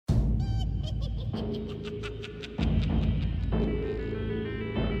Hey,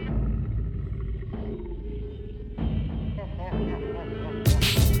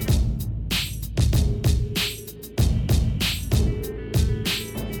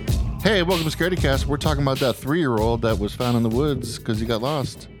 welcome to Scaredycast. We're talking about that 3-year-old that was found in the woods because he got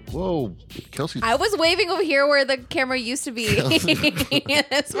lost. Whoa, Kelsey. I was waving over here where the camera used to be.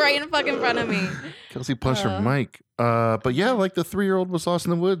 It's right in fucking front of me. Kelsey punched her mic. But yeah, like the 3-year-old was lost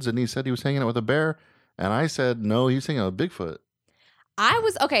in the woods and he said he was hanging out with a bear. And I said, no, he's hanging out with Bigfoot.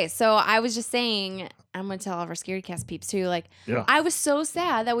 So I was just saying, I'm going to tell all of our Scaredycast peeps too. Like, Yeah. I was so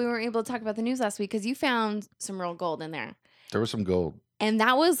sad that we weren't able to talk about the news last week because you found some real gold in there. There was some gold. And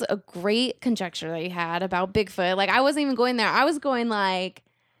that was a great conjecture that you had about Bigfoot. Like, I wasn't even going there. I was going like,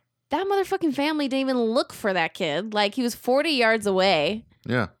 that motherfucking family didn't even look for that kid. Like, he was 40 yards away.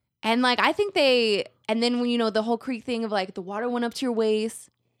 Yeah. And like, I think and then when, you know, the whole creek thing of like the water went up to your waist.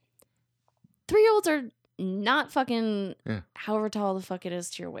 3-year-olds are not fucking however tall the fuck it is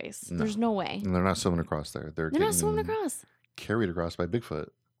to your waist. No. There's no way. And they're not swimming across there. They're not swimming across. Carried across by Bigfoot.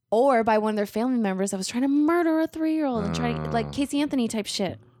 Or by one of their family members that was trying to murder a 3-year-old and try to, like Casey Anthony type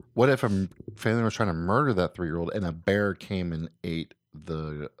shit. What if a family was trying to murder that 3-year-old and a bear came and ate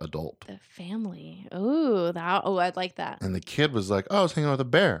the adult? The family. Ooh, I'd like that. And the kid was like, oh, I was hanging out with a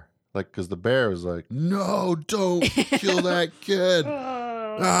bear. Like, because the bear was like, no, don't kill that kid.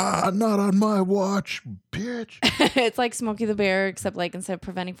 Not on my watch, bitch. It's like Smokey the Bear, except like instead of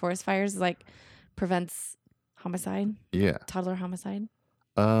preventing forest fires, like prevents homicide. Yeah. Toddler homicide.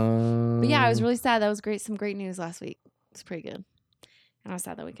 But yeah, I was really sad. That was great. Some great news last week. It's pretty good. And I was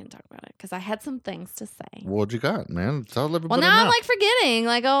sad that we couldn't talk about it because I had some things to say. What you got, man? Tell everybody. Well, now I'm like forgetting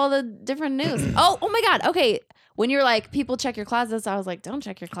like all the different news. oh my God. Okay. When you're like, people check your closets, I was like, don't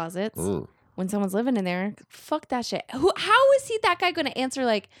check your closets. Ooh. When someone's living in there, fuck that shit. How is that guy going to answer?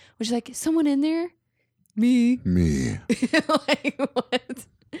 Like, was she like, someone in there? Me. Like, what?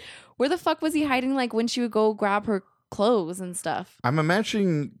 Where the fuck was he hiding? Like when she would go grab her clothes and stuff. I'm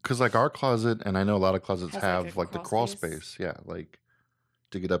imagining because like our closet, and I know a lot of closets have like the crawl space. space. Yeah, like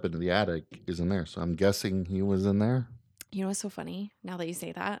to get up into the attic is in there. So I'm guessing he was in there. You know what's so funny now that you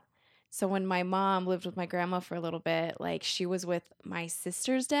say that? So when my mom lived with my grandma for a little bit, like she was with my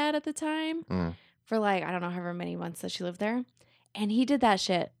sister's dad at the time for like, I don't know, however many months that she lived there. And he did that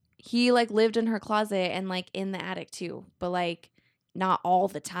shit. He like lived in her closet and like in the attic too, but like not all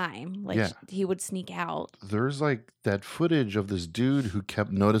the time. Like he would sneak out. There's like that footage of this dude who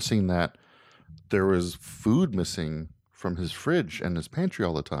kept noticing that there was food missing from his fridge and his pantry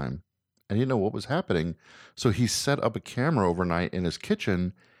all the time. And he didn't know what was happening. So he set up a camera overnight in his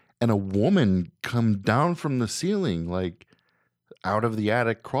kitchen. And a woman come down from the ceiling, like out of the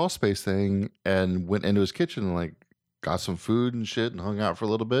attic crawl space thing, and went into his kitchen and like got some food and shit and hung out for a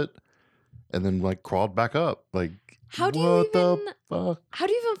little bit, and then like crawled back up. Like, how do you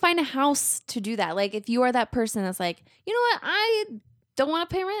even find a house to do that? Like, if you are that person that's like, you know what, I don't want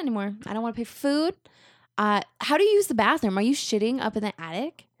to pay rent anymore. I don't want to pay for food. How do you use the bathroom? Are you shitting up in the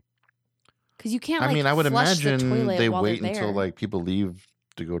attic? Because you can't. Like, I would imagine they wait until like people leave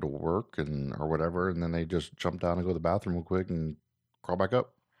to go to work or whatever, and then they just jump down and go to the bathroom real quick and crawl back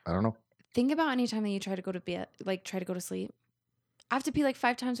up. I don't know. Think about any time that you try to go to bed, like try to go to sleep. I have to pee like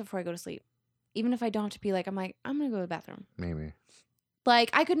 5 times before I go to sleep. Even if I don't have to pee, like I'm gonna go to the bathroom. Maybe.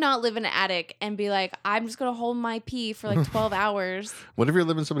 Like I could not live in an attic and be like, I'm just gonna hold my pee for like 12 hours. What if you're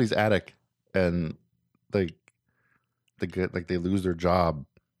living in somebody's attic and they lose their job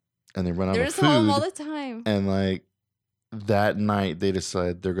and they run out of food? They're just home all the time. And like that night they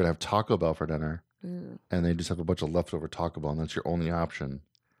decide they're gonna have Taco Bell for dinner, and they just have a bunch of leftover Taco Bell, and that's your only option.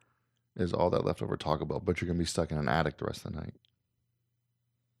 Is all that leftover Taco Bell, but you're gonna be stuck in an attic the rest of the night.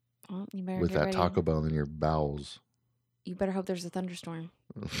 Well, you better with get that ready. Taco Bell in your bowels. You better hope there's a thunderstorm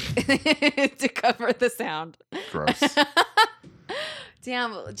to cover the sound. Gross.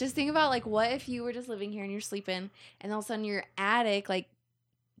 Damn, just think about like what if you were just living here and you're sleeping, and all of a sudden your attic like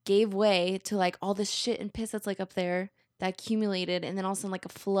gave way to like all this shit and piss that's like up there that accumulated, and then all of a sudden like a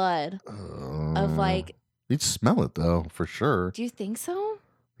flood of like. You'd smell it though, for sure. Do you think so?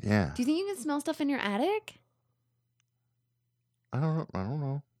 Yeah. Do you think you can smell stuff in your attic? I don't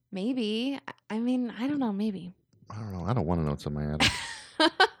know. Maybe. I mean, I don't know. Maybe. I don't know. I don't want to know what's in my attic.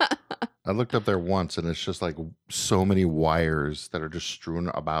 I looked up there once, and it's just like so many wires that are just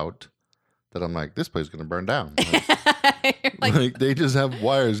strewn about that I'm like, this place is gonna burn down. Like they just have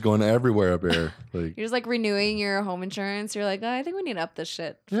wires going everywhere up here. Like you're just like renewing your home insurance. You're like, oh, I think we need to up this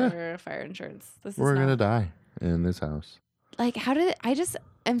shit for fire insurance. We're gonna die in this house. Like, I just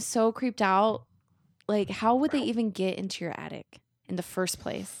am so creeped out. Like, how would they even get into your attic in the first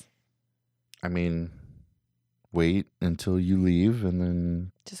place? I mean, wait until you leave and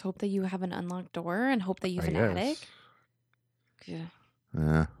then... Just hope that you have an unlocked door and hope that you have an attic. Yeah.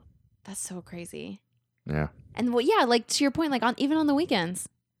 Yeah. That's so crazy. Yeah. And well, yeah, like to your point, like even on the weekends.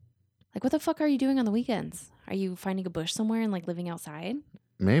 Like what the fuck are you doing on the weekends? Are you finding a bush somewhere and like living outside?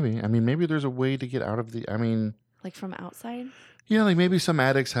 Maybe. I mean, maybe there's a way to get out of the... I mean... Like from outside? Yeah, like maybe some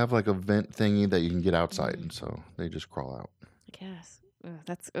attics have like a vent thingy that you can get outside, and so they just crawl out. I guess.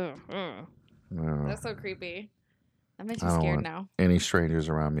 That's so creepy. That makes me I don't scared want now. any strangers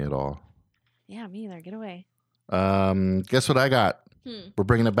around me at all. Yeah, me either. Get away. Guess what I got? We're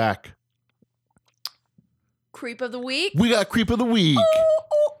bringing it back. Creep of the week? We got Creep of the Week.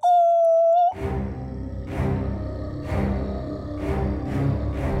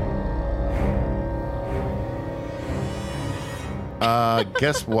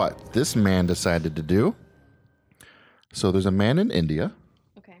 Guess what this man decided to do? So there's a man in India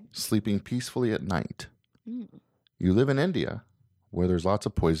sleeping peacefully at night. You live in India where there's lots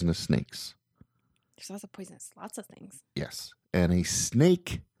of poisonous snakes. There's lots of things. Yes. And a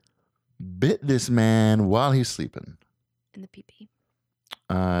snake bit this man while he's sleeping. In the pee-pee.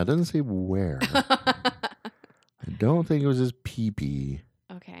 It doesn't say where. I don't think it was his pee-pee.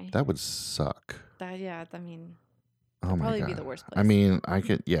 Okay. That would suck. I mean... Oh my probably God. Be the worst place. I mean,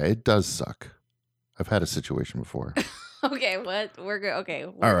 it does suck. I've had a situation before. Okay, what? We're good. Okay.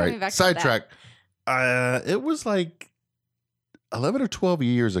 All right. Sidetrack. It was like 11 or 12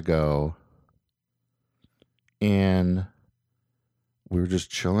 years ago. And we were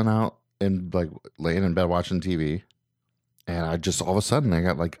just chilling out and like laying in bed watching TV. And I just all of a sudden I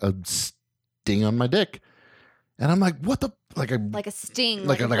got like a sting on my dick. And I'm like, what the? Like a sting.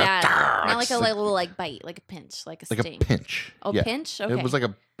 Like a not like a little like bite, like a pinch, like a sting. Like a pinch. Oh, yeah. Pinch? Okay. It was like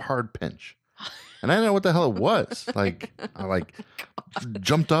a hard pinch. And I didn't know what the hell it was. Like, I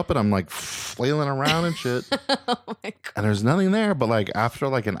jumped up and I'm like flailing around and shit. Oh my God. And there's nothing there. But like after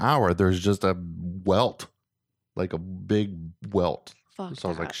like an hour, there's just a welt. Like a big welt. Fuck so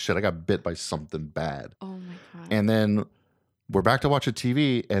I was like, shit, I got bit by something bad. Oh my God. And then we're back to watching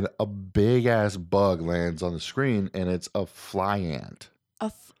TV and a big ass bug lands on the screen and it's a fly ant.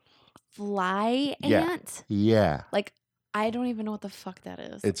 A fly ant? Yeah. Like, I don't even know what the fuck that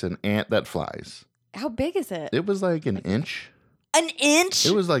is. It's an ant that flies. How big is it? It was like an inch. An inch?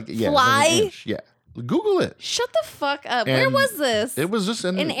 It was like, yeah. Fly? Like an inch. Yeah. Google it. Shut the fuck up. And where was this? It was just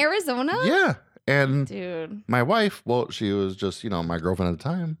in Arizona? Yeah. And dude, my wife, well, she was just, my girlfriend at the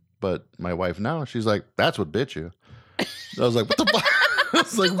time, but my wife now, she's like, that's what bit you. I was like, what the fuck? I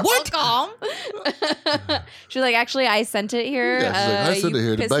was like, what? Calm. She's like, actually, I sent it here. Yeah, she's like, I sent it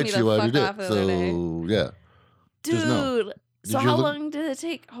here to bite you while you did. So, yeah. Dude. So how long did it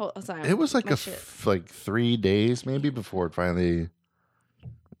take? Sorry, it was like like 3 days maybe before it finally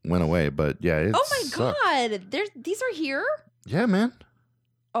went away. But yeah, it God. These are here? Yeah, man.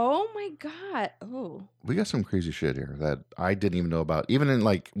 Oh my God. Oh. We got some crazy shit here that I didn't even know about. Even in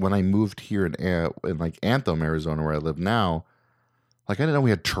like when I moved here in like Anthem, Arizona, where I live now, like I didn't know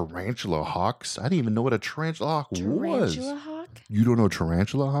we had tarantula hawks. I didn't even know what a tarantula hawk was. Tarantula hawk? You don't know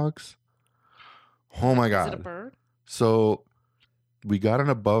tarantula hawks? Oh my God. Is it a bird? So we got an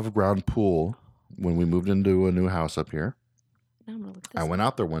above ground pool when we moved into a new house up here. Now I'm gonna look this I went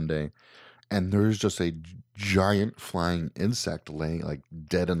out there one day and there's just a giant flying insect laying like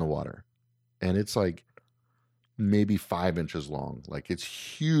dead in the water. And it's like maybe 5 inches long. Like it's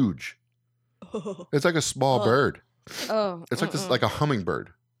huge. Oh. It's like a small bird. Oh. It's like this, like a hummingbird.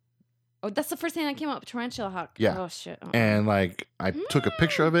 Oh, that's the first thing that came up. Tarantula hawk. Yeah. Oh shit. And like I took a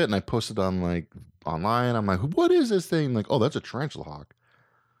picture of it and I posted on like online. I'm like, what is this thing? Like, oh, that's a tarantula hawk.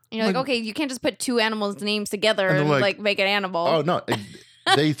 And you're like, okay, you can't just put two animals' names together and like make an animal. Oh no.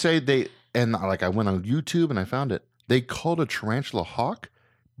 They say and like I went on YouTube and I found it. They called a tarantula hawk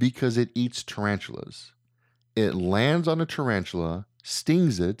because it eats tarantulas. It lands on a tarantula,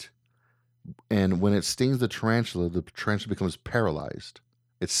 stings it, and when it stings the tarantula becomes paralyzed.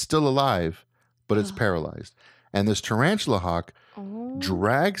 It's still alive, but it's paralyzed. And this tarantula hawk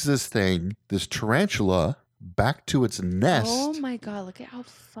drags this tarantula, back to its nest. Oh my God, look at how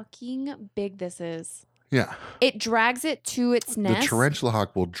fucking big this is. Yeah. It drags it to its nest. The tarantula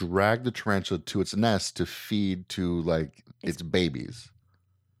hawk will drag the tarantula to its nest to feed to like its babies.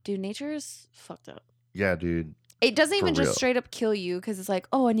 Dude, nature is fucked up. Yeah, dude. It doesn't even just straight up kill you because it's like,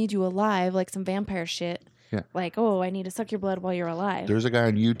 oh, I need you alive, like some vampire shit. Yeah. Like, oh, I need to suck your blood while you're alive. There's a guy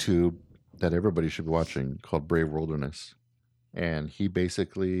on YouTube that everybody should be watching called Brave Wilderness. And he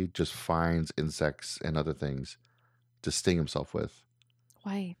basically just finds insects and other things to sting himself with.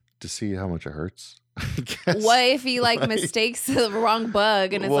 Why? To see how much it hurts. What if he like mistakes the wrong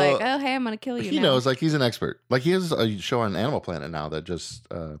bug and it's like, oh, hey, I'm going to kill you He now. knows, like, he's an expert. Like, he has a show on Animal Planet now that just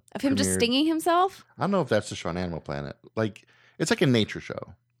of him just stinging himself? I don't know if that's the show on Animal Planet. Like, it's like a nature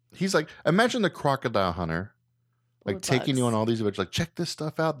show. He's like, imagine the crocodile hunter, like taking you on all these adventures. Like, check this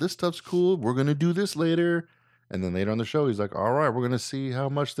stuff out. This stuff's cool. We're going to do this later. And then later on the show, he's like, all right, we're going to see how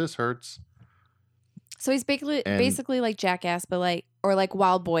much this hurts. So he's basically like Jackass, but like, or like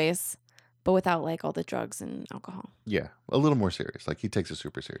Wild Boys, but without like all the drugs and alcohol. Yeah, a little more serious. Like, he takes it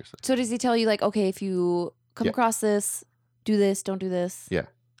super seriously. So does he tell you like, okay, if you come across this, do this, don't do this? Yeah.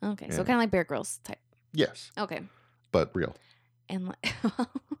 Okay, so kind of like Bear Grylls type. Yes. Okay. But real. And like,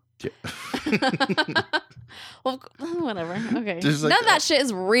 yeah. Well, whatever. Okay. Like, none of that shit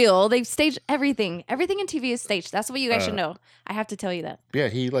is real. They've staged everything. Everything in TV is staged. That's what you guys should know. I have to tell you that. Yeah,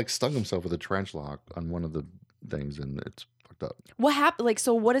 he like stung himself with a tarantula hawk on one of the things, and it's fucked up. What happened? Like,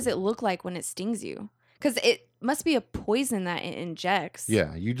 so what does it look like when it stings you? Because it must be a poison that it injects.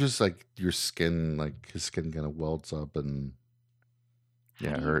 Yeah, you just like your skin, like his skin kind of welts up, and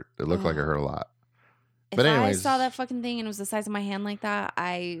yeah, it hurt. It looked like it hurt a lot. But anyways, I saw that fucking thing and it was the size of my hand like that,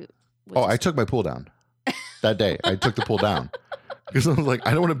 I took my pool down that day. I took the pool down because I was like,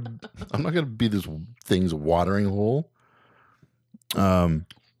 I'm not gonna be this thing's watering hole. Well,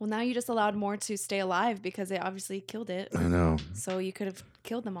 now you just allowed more to stay alive because it obviously killed it. I know. So you could have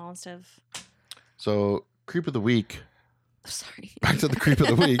killed them all instead of. So, creep of the week. Sorry. Back to the creep of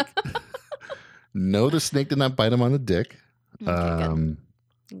the week. No, the snake did not bite him on the dick. Okay, good. I'm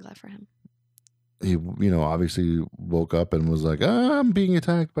glad for him. He, obviously woke up and was like, I'm being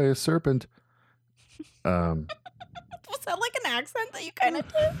attacked by a serpent. Was that like an accent that you kind of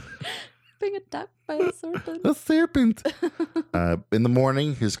did? Being attacked by a serpent. A serpent. In the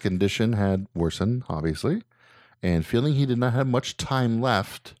morning, his condition had worsened, obviously, and feeling he did not have much time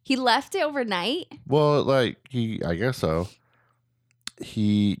left. He left it overnight? Well, I guess so.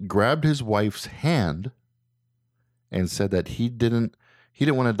 He grabbed his wife's hand and said that he didn't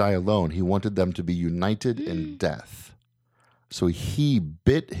want to die alone. He wanted them to be united in death. So he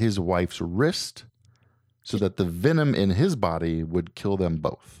bit his wife's wrist so that the venom in his body would kill them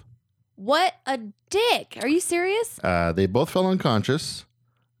both. What a dick. Are you serious? They both fell unconscious.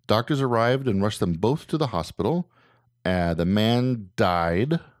 Doctors arrived and rushed them both to the hospital. The man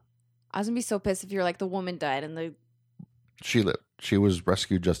died. I was going to be so pissed if you're like the woman died and She lived. She was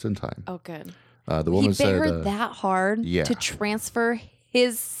rescued just in time. Oh, good. The woman said... He bit her that hard yeah. to transfer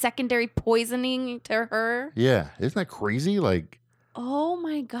his secondary poisoning to her? Yeah. Isn't that crazy? Like... Oh,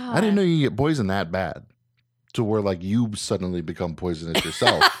 my God. I didn't know you get poisoned that bad. To where, like, you suddenly become poisonous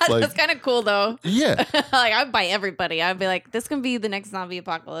yourself. Like, that's kind of cool, though. Yeah. Like, I'd bite everybody. I'd be like, this can be the next zombie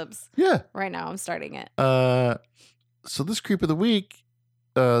apocalypse. Yeah. Right now, I'm starting it. So this creep of the week,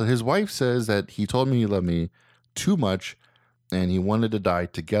 his wife says that he told me he loved me too much and he wanted to die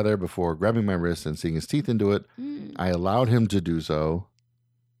together before grabbing my wrist and sinking his teeth into it. I allowed him to do so.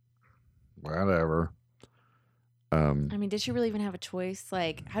 Whatever. I mean, did she really even have a choice?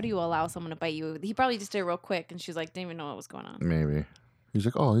 Like, how do you allow someone to bite you? He probably just did it real quick, and she was like, didn't even know what was going on. Maybe. He's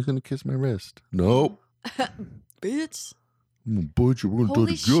like, oh, he's going to kiss my wrist. Nope. Bitch. I'm going to bite you. We're going to Holy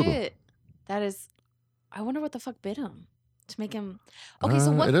do it together. shit. That is... I wonder what the fuck bit him to make him... Okay,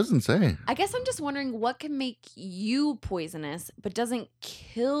 so what... It doesn't say. I guess I'm just wondering what can make you poisonous, but doesn't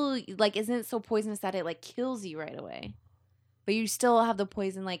kill... Like, isn't it so poisonous that it, like, kills you right away? But you still have the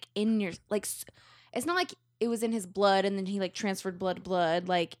poison, like, in your... Like, it's not like it was in his blood and then he, like, transferred blood to blood.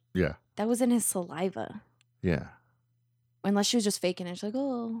 Like, yeah, that was in his saliva. Yeah. Unless she was just faking it. She's like,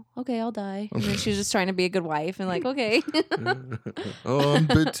 oh, okay, I'll die. And then she was just trying to be a good wife and like, okay. Oh, I'm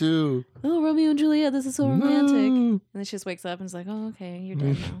bit too. Oh, Romeo and Juliet, this is so romantic. And then she just wakes up and is like, oh, okay, you're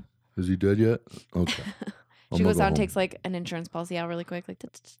dead now. Is he dead yet? Okay. She goes out and takes like an insurance policy out really quick. Like,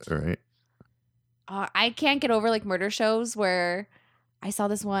 all right. I can't get over like murder shows where I saw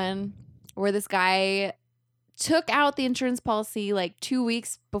this one where this guy took out the insurance policy like 2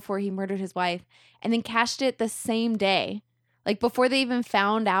 weeks before he murdered his wife and then cashed it the same day. Like before they even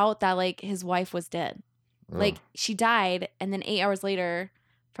found out that like his wife was dead. Oh. Like she died and then 8 hours later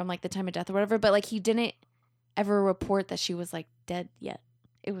from like the time of death or whatever. But like he didn't ever report that she was like dead yet.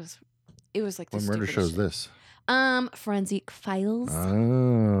 It was like what murder show is this? Forensic Files.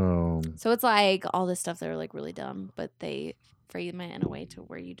 Oh. So it's like all this stuff that are like really dumb, but they frame it in a way to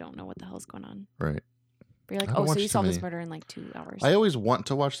where you don't know what the hell's going on. Right. But you're like, oh, so you solved this murder in like 2 hours. I always want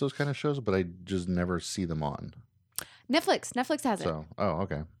to watch those kind of shows, but I just never see them on. Netflix has it. So, oh,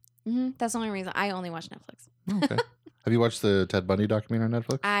 okay. That's the only reason I only watch Netflix. Okay. Have you watched the Ted Bundy documentary on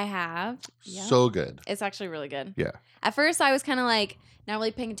Netflix? I have. Yeah. So good. It's actually really good. Yeah. At first, I was kind of like not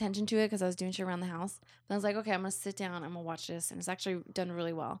really paying attention to it because I was doing shit around the house. But I was like, okay, I'm gonna sit down. I'm gonna watch this, and it's actually done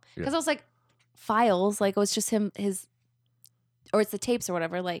really well. Because I was like, files, like it was just or it's the tapes or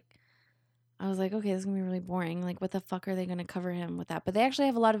whatever. Like, I was like, okay, this is gonna be really boring. Like, what the fuck are they gonna cover him with that? But they actually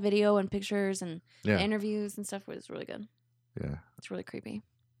have a lot of video and pictures and interviews and stuff. It was really good. Yeah. It's really creepy.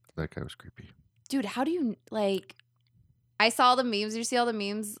 That guy was creepy. Dude, how do you like? I saw the memes. You see all the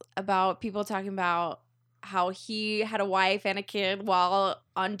memes about people talking about how he had a wife and a kid while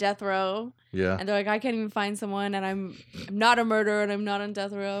on death row. Yeah. And they're like, I can't even find someone, and I'm not a murderer, and I'm not on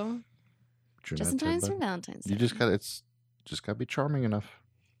death row. Just in time for Valentine's Day. You just gotta be charming enough.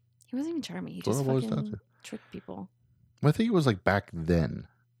 He wasn't even charming. He just fucking tricked people. Well, I think it was like back then,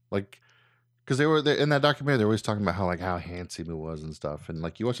 like. Because they were in that documentary, they're always talking about how handsome he was and stuff. And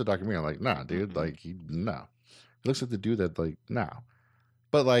like you watch the documentary, I'm like, nah, dude, like he looks like the dude that like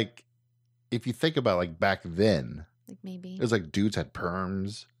But like if you think about like back then, like maybe it was like dudes had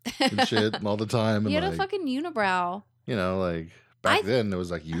perms and shit all the time. He and had a fucking unibrow. You know, like back then it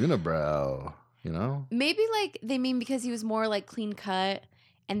was like unibrow. You know, maybe like they mean because he was more like clean cut.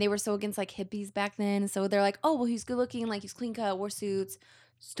 And they were so against like hippies back then. So they're like, oh, well, he's good looking, like he's clean cut, wore suits,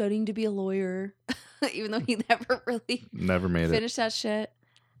 studying to be a lawyer, even though he never made finished that shit.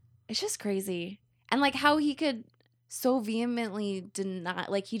 It's just crazy. And like how he could so vehemently deny,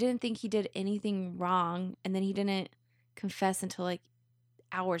 like he didn't think he did anything wrong. And then he didn't confess until like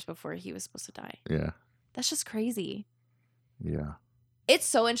hours before he was supposed to die. Yeah. That's just crazy. Yeah. It's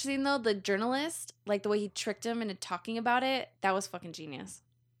so interesting though. The journalist, like the way he tricked him into talking about it, that was fucking genius.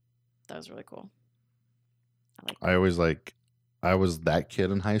 That was really cool. I was that kid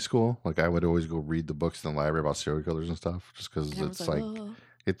in high school. Like I would always go read the books in the library about serial killers and stuff, just because it's like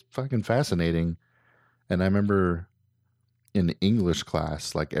it's fucking fascinating. And I remember in English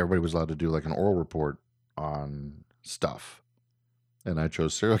class, like everybody was allowed to do like an oral report on stuff, and I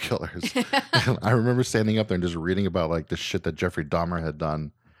chose serial killers. And I remember standing up there and just reading about like the shit that Jeffrey Dahmer had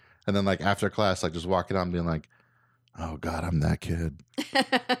done, and then like after class, like just walking out and being like, oh God, I'm that kid.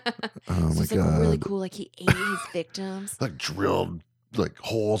 Oh my God. Like really cool. Like he ate his victims. Like drilled like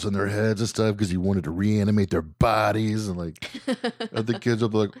holes in their heads and stuff because he wanted to reanimate their bodies. And like the kids will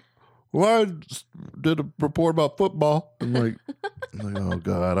be like, well, I did a report about football. I'm like, oh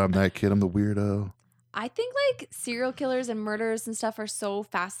God, I'm that kid. I'm the weirdo. I think like serial killers and murders and stuff are so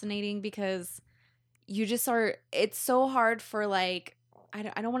fascinating because you just are, it's so hard for like, I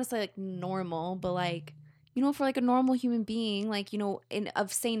don't want to say like normal, but like, you know, for like a normal human being, like, you know,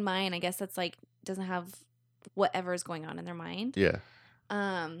 of sane mind, I guess that's like doesn't have whatever is going on in their mind. Yeah.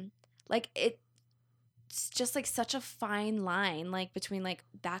 Like it's just like such a fine line, like between like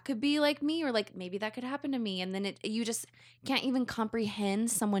that could be like me or like maybe that could happen to me, and then you just can't even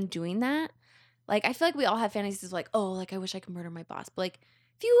comprehend someone doing that. Like I feel like we all have fantasies of like, oh, like I wish I could murder my boss, but like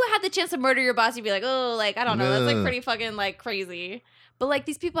if you had the chance to murder your boss, you'd be like, oh, like I don't know, that's like pretty fucking like crazy. But like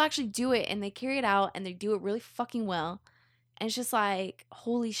these people actually do it and they carry it out and they do it really fucking well. And it's just like,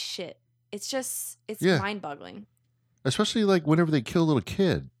 holy shit. It's mind-boggling. Especially like whenever they kill a little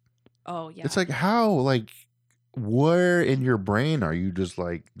kid. Oh, yeah. It's like how, like, where in your brain are you just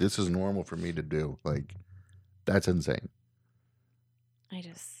like, this is normal for me to do? Like, that's insane.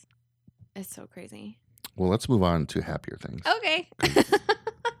 It's so crazy. Well, let's move on to happier things. Okay.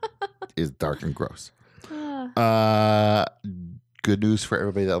 It's dark and gross. Good news for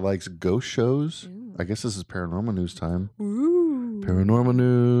everybody that likes ghost shows. Ooh. I guess this is paranormal news time. Ooh. Paranormal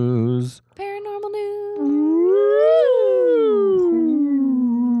news. Paranormal news. Ooh.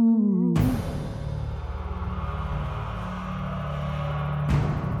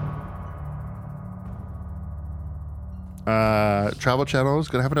 Travel Channel is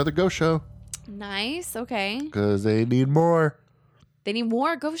going to have another ghost show. Nice. Okay. Because they need more. They need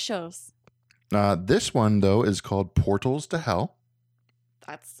more ghost shows. This one, though, is called Portals to Hell.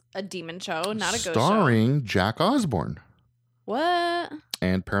 That's a demon show, not a ghost show. Starring Jack Osborne. What?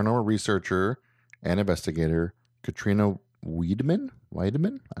 And paranormal researcher and investigator Katrina Wiedemann? I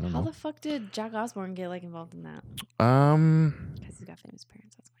don't know. How the fuck did Jack Osborne get like involved in that? Because he's got famous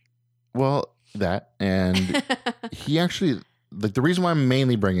parents, that's why. Well, that. And he actually, like the reason why I'm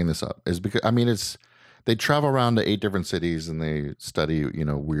mainly bringing this up is because, I mean, they travel around to 8 different cities and they study, you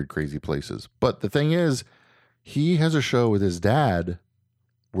know, weird, crazy places. But the thing is, he has a show with his dad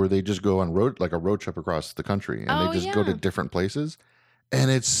where they just go on a road trip across the country and they just go to different places.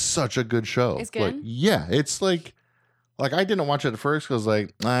 And it's such a good show. It's good? Like, yeah. It's like I didn't watch it at first because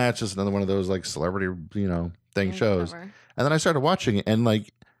like, it's just another one of those like celebrity, you know, shows. Whatever. And then I started watching it and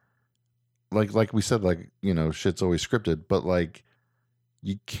like, like we said, like, you know, shit's always scripted, but like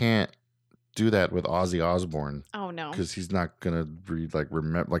you can't do that with Ozzy Osbourne. Oh no, because he's not gonna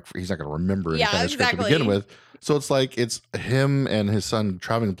remember, like he's not gonna remember any yeah, kind of script to begin exactly. with. So it's like it's him and his son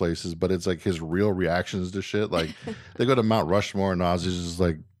traveling places, but it's like his real reactions to shit. Like they go to Mount Rushmore and Ozzy's just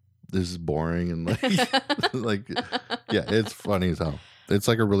like, this is boring and like like yeah, it's funny as hell. It's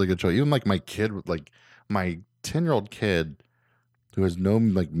like a really good show. Even like my kid, like my 10-year-old kid who has no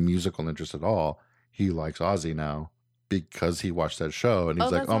like musical interest at all, he likes Ozzy now because he watched that show and he's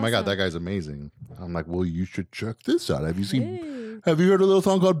Oh, like, that's "Oh my god, that awesome. guy's amazing." I'm like, "Well, you should check this out. Have you seen? Hey. Have you heard a little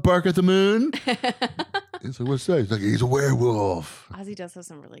song called Bark at the Moon?" He's like, "What's that?" He's like, "He's a werewolf." Ozzy does have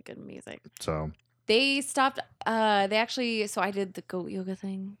some really good music. So They stopped. They actually. So I did the goat yoga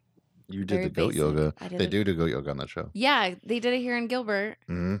thing. you did Very the goat basic. yoga. I did They it. do goat yoga on that show. Yeah, they did it here in Gilbert.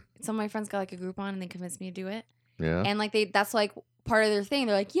 Mm-hmm. Some of my friends got like a Groupon and they convinced me to do it. Yeah. And like that's like part of their thing.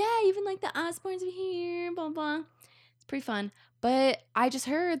 They're like, yeah, even like the Osbournes are here, blah blah. It's pretty fun. But I just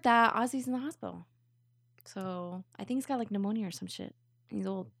heard that Ozzy's in the hospital. So I think he's got like pneumonia or some shit. He's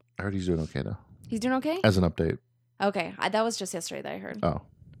old. I heard he's doing okay though. He's doing okay? As an update. Okay. That was just yesterday that I heard. Oh,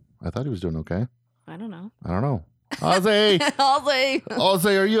 I thought he was doing okay. I don't know. I don't know. Ozzy, Ozzy.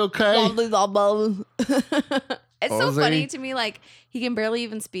 Ozzy, are you okay? It's so Ozzy. funny to me. Like he can barely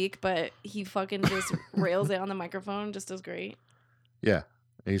even speak, but he fucking just rails it on the microphone. Just does great. Yeah,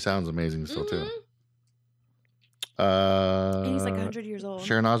 he sounds amazing still too. And he's like 100 years old.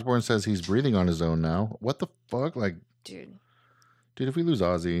 Sharon Osbourne says he's breathing on his own now. What the fuck? Like, dude, if we lose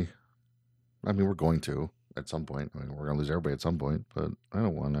Ozzy, I mean, we're going to at some point. I mean, we're gonna lose everybody at some point, but I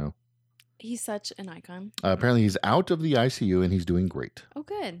don't want to. He's such an icon. Apparently, he's out of the ICU and he's doing great. Oh,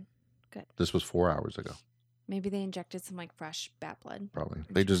 good. Good. This was 4 hours ago. Maybe they injected some like fresh bat blood. Probably.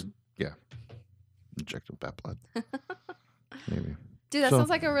 They just, injected bat blood. Maybe. Dude, that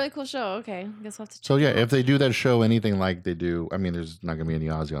sounds like a really cool show. Okay. I guess we'll have to check So, it out. if they do that show, anything like they do, I mean, there's not going to be any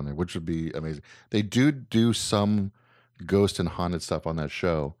Ozzy on there, which would be amazing. They do some ghost and haunted stuff on that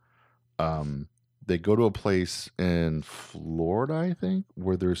show. They go to a place in Florida, I think,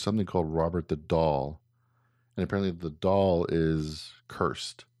 where there's something called Robert the Doll. And apparently the doll is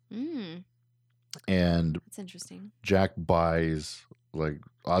cursed. And that's interesting. Jack buys, like,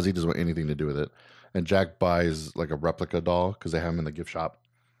 Ozzy doesn't want anything to do with it. And Jack buys, like, a replica doll because they have him in the gift shop.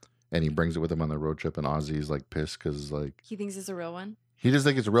 And he brings it with him on the road trip. And Ozzy's, like, pissed because, like... He thinks it's a real one? He just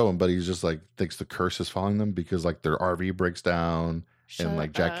thinks it's a real one, but he's just, like, thinks the curse is following them because, like, their RV breaks down. And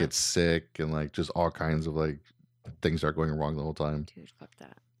like Jack gets sick and like just all kinds of like things are going wrong the whole time. Dude, fuck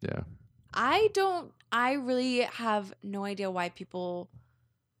that. Yeah. I really have no idea why people,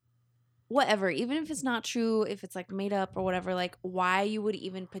 whatever, even if it's not true, if it's like made up or whatever, like why you would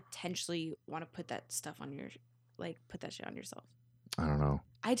even potentially want to put that stuff on put that shit on yourself. I don't know.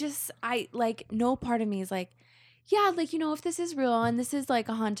 I like, no part of me is like, yeah, like, you know, if this is real and this is like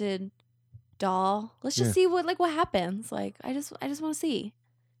a haunted doll, let's just see what happens. Like I just want to see.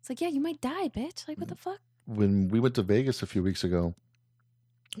 It's like, yeah, you might die, bitch. Like what the fuck? When we went to Vegas a few weeks ago,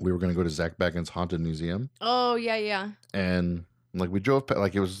 we were going to go to Zach Bagans' Haunted Museum. Oh yeah. And like we drove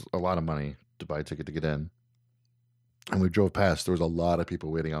like it was a lot of money to buy a ticket to get in. And we drove past, there was a lot of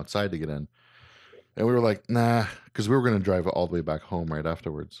people waiting outside to get in. And we were like, nah, because we were going to drive all the way back home right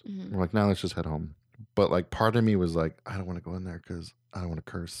afterwards. We're like, nah, let's just head home. But like part of me was like, I don't want to go in there because I don't want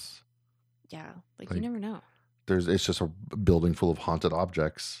to curse. Yeah, like you never know. It's just a building full of haunted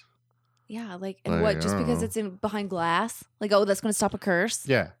objects. Yeah, like, and what? Just because it's in behind glass? Like, oh, that's going to stop a curse?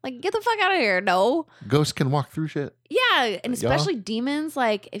 Yeah. Like, get the fuck out of here. No. Ghosts can walk through shit. Yeah, and especially demons.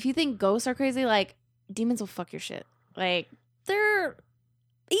 Like, if you think ghosts are crazy, like, demons will fuck your shit. Like, they're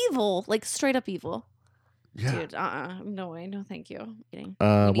evil. Like, straight up evil. Yeah. Dude, no way. No, thank you. Kidding.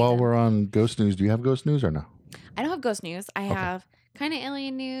 While we're on ghost news, do you have ghost news or no? I don't have ghost news. I have kind of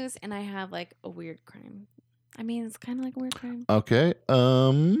alien news, and I have like a weird crime. I mean, it's kind of like a weird crime. Okay.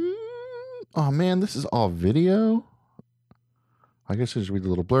 Oh man, this is all video. I guess I'll just read the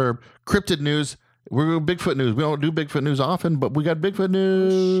little blurb. Cryptid news. We're going Bigfoot news. We don't do Bigfoot news often, but we got Bigfoot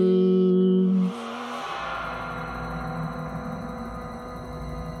news.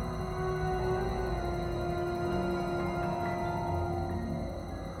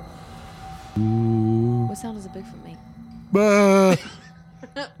 What sound does a Bigfoot make? Bah.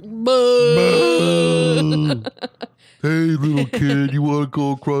 Bah. Hey, little kid, you want to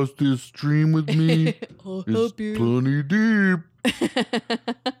go across this stream with me? I'll it's help you. Plenty deep.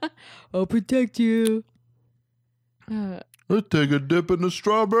 I'll protect you. Let's take a dip in the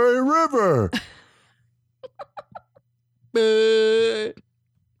Strawberry River.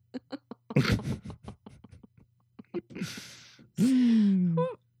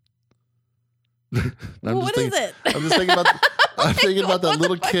 What is it? I'm just thinking about. I'm thinking about that what the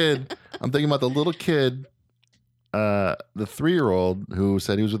little fuck? kid. I'm thinking about the little kid, the 3-year-old who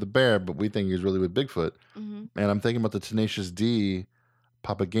said he was with a bear, but we think he was really with Bigfoot. Mhm. And I'm thinking about the Tenacious D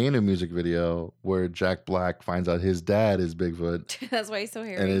Papageno music video where Jack Black finds out his dad is Bigfoot That's why he's so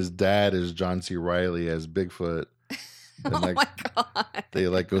hairy. and his dad is John C. Reilly as Bigfoot. And oh like my god. they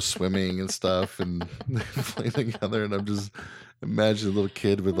like go swimming and stuff and they play together. And I'm just imagine a little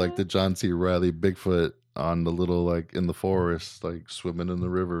kid with like the John C. Reilly Bigfoot on the little like in the forest, like swimming in the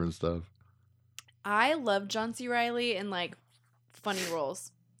river and stuff. I love John C. Reilly in like funny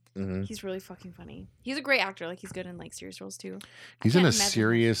roles. Mm-hmm. He's really fucking funny. He's a great actor. Like he's good in like serious roles too. He's in a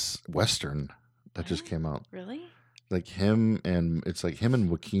serious Western that just Really? came out. Really? Like him and it's like him and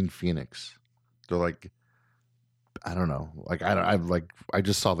Joaquin Phoenix. They're like, I don't know. Like I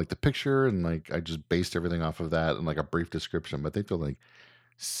just saw like the picture and like I just based everything off of that and like a brief description. But I think they're like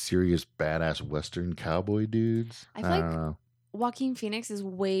serious badass Western cowboy dudes. I feel don't like know. Joaquin Phoenix is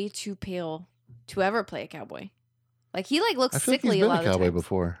way too pale to ever play a cowboy. Like he like looks I feel like sickly he's a been lot a of the cowboy times.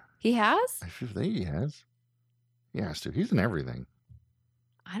 before. He has? I think he has. He has to. He's in everything.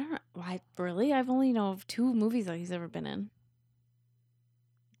 I don't know. Why really? I've only know of 2 movies that he's ever been in.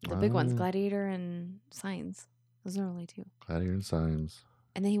 The big ones, Gladiator and Signs. Those are only 2. Gladiator and Signs.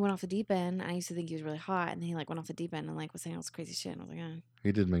 And then he went off the deep end. I used to think he was really hot, and then he like went off the deep end and like was saying all this crazy shit. And I was like,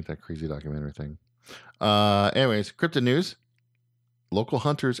 He did make that crazy documentary thing. Anyways, cryptid news. Local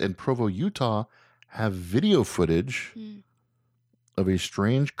hunters in Provo, Utah have video footage of a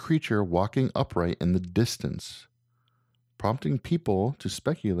strange creature walking upright in the distance, prompting people to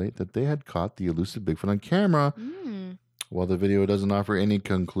speculate that they had caught the elusive Bigfoot on camera. While the video doesn't offer any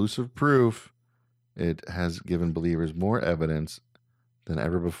conclusive proof, it has given believers more evidence than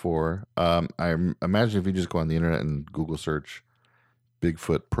ever before. I imagine if you just go on the internet and Google search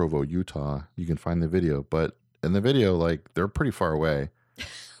Bigfoot Provo, Utah, you can find the video. But in the video, like, they're pretty far away.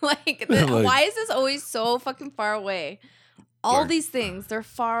 like, Like- why is this always so fucking far away? All Sorry. these things, they're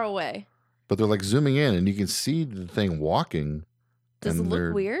far away. But they're like zooming in and you can see the thing walking. Does it and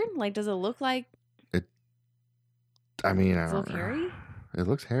look weird? Like, does it look like? I mean, Does it look hairy? It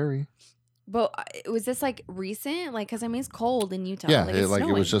looks hairy. But was this like recent? Like, because I mean, it's cold in Utah. Yeah, like, it it's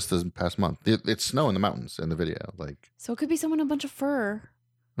snowing. was just this past month. It's snow in the mountains in the video. Like, So it could be someone in a bunch of fur,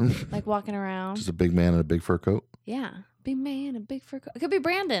 like walking around. just a big man in a big fur coat. Yeah, big man, a big fur coat. It could be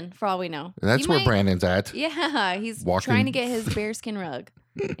Brandon, for all we know. That's He where might- Brandon's at. Yeah, he's Walking- trying to get his bearskin rug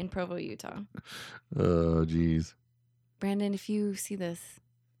in Provo, Utah. Oh, jeez. Brandon, if you see this,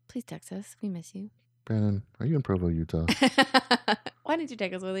 please text us. We miss you. Brandon, are you in Provo, Utah? Why didn't you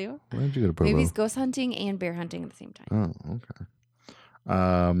take us with you? Why did you go to Provo? Maybe he's ghost hunting and bear hunting at the same time. Oh, okay.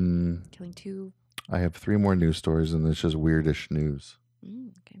 Killing 2. I have 3 more news stories, and it's just weirdish news.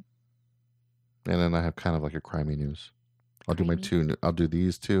 Okay. And then I have kind of like a crimey news. I'll do my Crimey. 2. I'll do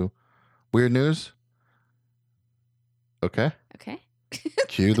these 2. Weird news. Okay. Okay.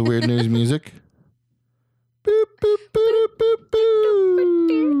 Cue the weird news music. Boop, boop, boop, boop, boop.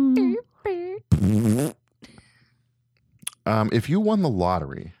 If you won the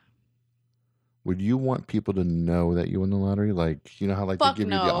lottery, would you want people to know that you won the lottery? Like, you know how like Fuck they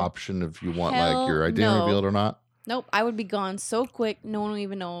give you the no. option if you want Hell like your identity no. revealed or not? Nope. I would be gone so quick. No one would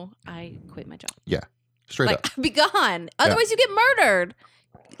even know I quit my job. Straight like, up. I'd be gone. Otherwise, you get murdered.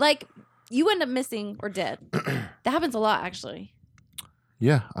 Like, you end up missing or dead. That happens a lot, actually.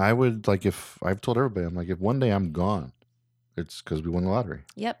 Yeah, I would like if I've told everybody, I'm like, if one day I'm gone, it's because we won the lottery.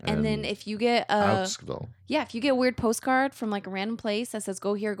 Yep. And then And if you get Outsville. if you get a weird postcard from like a random place that says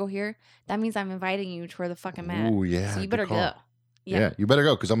go here, that means I'm inviting you to where the fuck I'm at. Ooh, yeah. So you good better call. go. Yeah. You better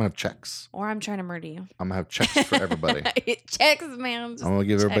go because I'm gonna have checks. Or I'm trying to murder you. I'm gonna have checks for everybody. Checks, man. Just I'm gonna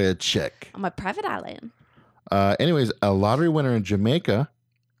give check. everybody a check. on my private island. Anyways, a lottery winner in Jamaica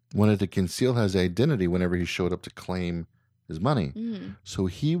wanted to conceal his identity whenever he showed up to claim his money. Mm. So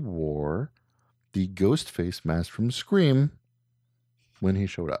he wore the ghost face mask from Scream when he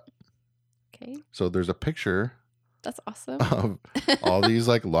showed up. Okay. So there's a picture That's awesome. of all these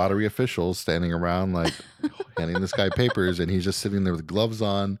like lottery officials standing around like handing this guy papers, and he's just sitting there with gloves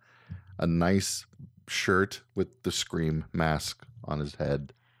on, a nice shirt with the Scream mask on his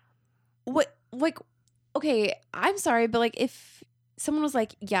head. What, like, okay, I'm sorry, but like if someone was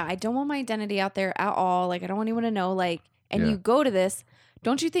like, yeah, I don't want my identity out there at all, like I don't want anyone to know, like, and Yeah. you go to this,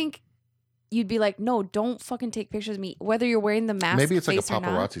 don't you think you'd be like, no, don't fucking take pictures of me, whether you're wearing the mask? Maybe it's like a face or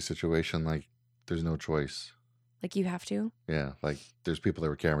not? paparazzi situation, like there's no choice. Like you have to. Yeah, like there's people there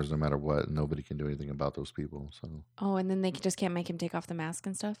with cameras no matter what, and nobody can do anything about those people. So Oh, and then they just can't make him take off the mask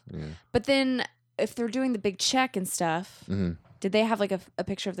and stuff. yeah. But then if they're doing the big check and stuff, Mhm. Did they have like a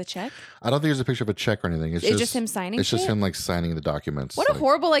picture of the check? I don't think there's a picture of a check or anything. It's just him signing. It's just him like signing the documents. What a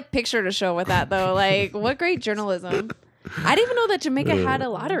horrible like picture to show with that though. Like what great journalism. I didn't even know that Jamaica had a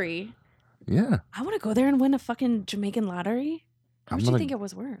lottery. Yeah. I want to go there and win a fucking Jamaican lottery. How much do you think it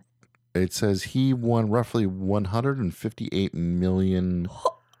was worth? It says he won roughly $158 million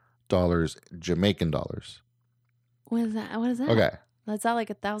Jamaican dollars. What is that? What is that? Okay. That's that like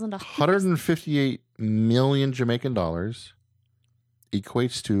 $1,000. 158 million Jamaican dollars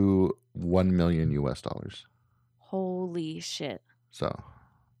equates to $1 million US. Holy shit. So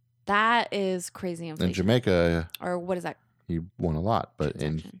that is crazy inflation. In Jamaica, or what is that? He won a lot, but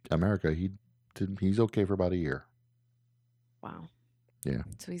in America, he's okay for about a year. Wow. Yeah.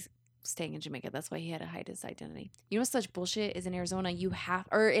 So he's staying in Jamaica. That's why he had to hide his identity. You know what such bullshit is in Arizona? I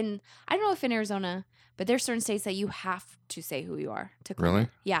don't know if in Arizona, but there's certain states that you have to say who you are to claim Really? it.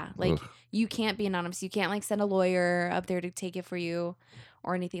 Yeah. Like Ugh. you can't be anonymous. You can't like send a lawyer up there to take it for you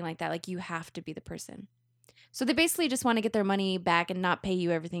or anything like that. Like you have to be the person. So they basically just want to get their money back and not pay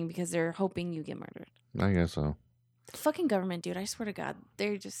you everything because they're hoping you get murdered. I guess so. The fucking government, dude. I swear to God.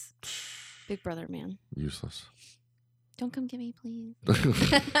 They're just big brother, man. Useless. Don't come get me, please.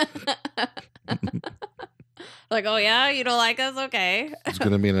 Like, oh yeah, you don't like us? Okay. There's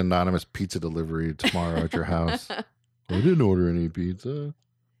going to be an anonymous pizza delivery tomorrow at your house. I didn't order any pizza.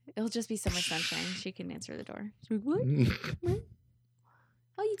 It'll just be Summer Sunshine. She can answer the door. She'll be like, what?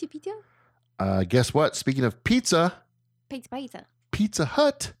 Oh, you do pizza? Guess what? Speaking of pizza, Pizza. Pizza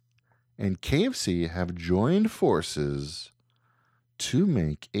Hut and KFC have joined forces to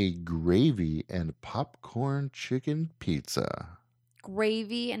make a gravy and popcorn chicken pizza.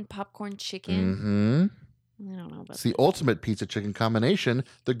 Gravy and popcorn chicken? Mm-hmm. I don't know about It's the ultimate pizza chicken combination,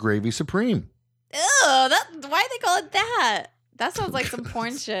 the Gravy Supreme. Ew, why they call it that? That sounds like some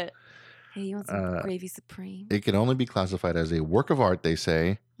porn shit. Hey, you want some Gravy Supreme? It can only be classified as a work of art, they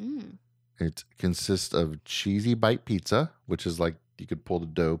say. Mm. It consists of cheesy bite pizza, which is like you could pull the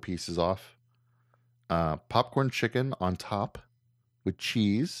dough pieces off. Popcorn chicken on top with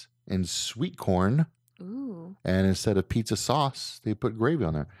cheese and sweet corn. Ooh. And instead of pizza sauce, they put gravy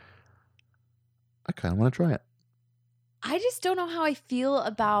on there. I kind of want to try it. I just don't know how I feel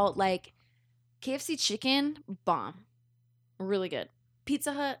about like KFC chicken, bomb. Really good.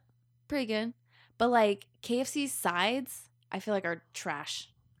 Pizza Hut, pretty good. But like KFC sides, I feel like are trash.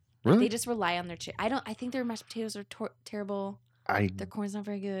 Really? They just rely on their chicken. I think their mashed potatoes are terrible. Their corn's not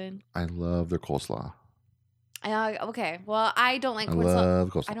very good. I love their coleslaw. Okay. Well, I don't like I coleslaw. love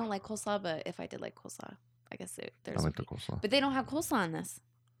coleslaw. I don't like coleslaw, but if I did like coleslaw, I guess there's. I like the coleslaw. But they don't have coleslaw in this.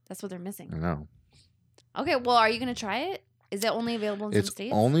 That's what they're missing. I know. Okay. Well, are you going to try it? Is it only available in some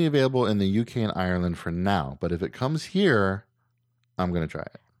states? It's only available in the UK and Ireland for now. But if it comes here, I'm going to try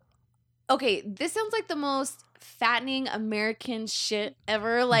it. Okay. This sounds like the most fattening American shit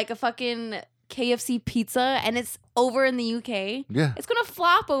ever. Like a fucking KFC pizza, and it's over in the UK. Yeah. It's going to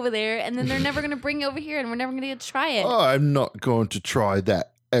flop over there, and then they're never going to bring it over here, and we're never going to get to try it. Oh, I'm not going to try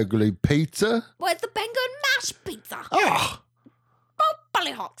that ugly pizza. Well, it's the bangor mash pizza. Oh,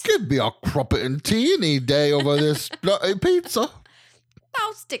 Ballyhocks. give me a crumpet and tea any day over this bloody pizza.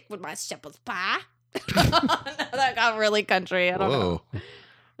 I'll stick with my shepherd's pie. No, that got really country. I don't know.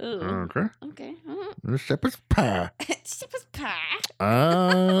 Okay. Okay. The shepherd's pie. Shepherd's pie.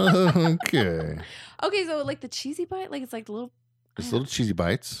 Okay. Okay, so like the cheesy bite, like it's like little. It's little cheesy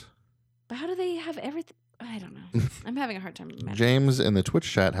bites. But how do they have everything? I don't know. I'm having a hard time imagining. James in the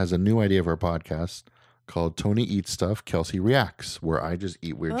Twitch chat has a new idea for a podcast called Tony Eats Stuff, Kelsey Reacts, where I just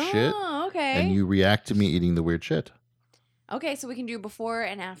eat weird shit. Oh, okay. And you react to me eating the weird shit. Okay, so we can do before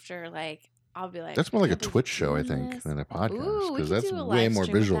and after. Like, I'll be like. That's more like a "Can't believe Twitch show, I you're doing think, this." than a podcast. Ooh, we Because could that's do a way live more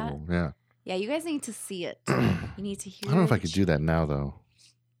stream with visual. Yeah. Yeah, you guys need to see it. You need to hear I don't know if I it. could do that now, though.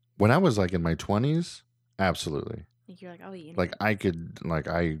 When I was like in my 20s, absolutely. Like, you're like, oh, you Like I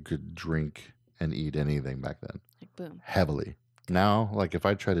could drink and eat anything back then. like boom. Heavily. Now, like if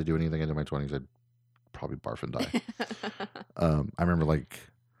I tried to do anything into my 20s, I'd probably barf and die. I remember like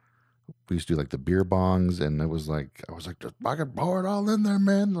we used to do like the beer bongs, and it was like I was like, just I can pour it all in there,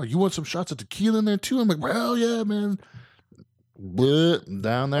 man. Like, you want some shots of tequila in there too? I'm like, well, yeah, man. Bleh,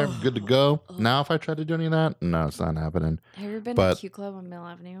 down there, good to go. Now, if I try to do any of that, no, it's not happening. Have you ever been to Q Club on Mill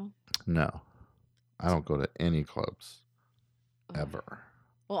Avenue? No, I don't go to any clubs ever.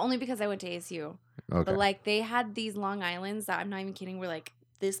 Well, only because I went to ASU. Okay. But like they had these Long Islands that I'm not even kidding, were like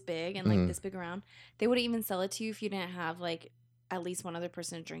this big and like this big around. They wouldn't even sell it to you if you didn't have like at least one other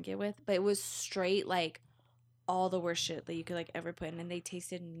person to drink it with. But it was straight like all the worst shit that you could like ever put in, and they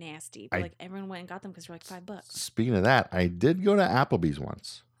tasted nasty. But like everyone went and got them because they're like $5. Speaking of that, I did go to Applebee's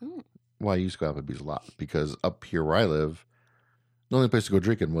once. Mm. Well, I used to go to Applebee's a lot because up here where I live, The only place to go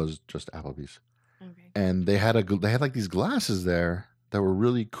drinking was just Applebee's. Okay. And they had like these glasses there that were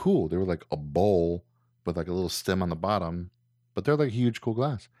really cool. They were like a bowl with like a little stem on the bottom, but they're like a huge cool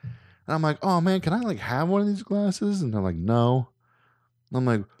glass. And I'm like, oh man, can I like have one of these glasses? And they're like, no. And I'm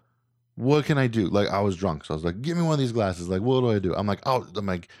like, what can I do? Like, I was drunk, so I was like, give me one of these glasses. Like, what do I do? I'm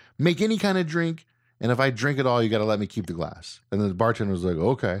like, make any kind of drink, and if I drink it all, you got to let me keep the glass. And then the bartender was like,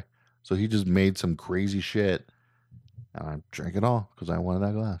 okay. So he just made some crazy shit, and I drank it all because I wanted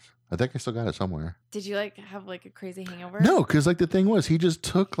that glass. I think I still got it somewhere. Did you like have like a crazy hangover? No, because like the thing was, he just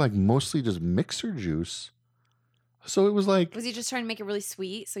took like mostly just mixer juice. So it was like, was he just trying to make it really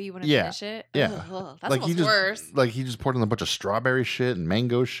sweet so you wouldn't Yeah, finish it? yeah. Ugh, that's like almost he just worse. like he just poured in a bunch of strawberry shit and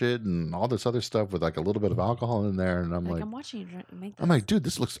mango shit and all this other stuff with like a little bit of alcohol in there, and I'm like I'm watching you make this. I'm like, dude,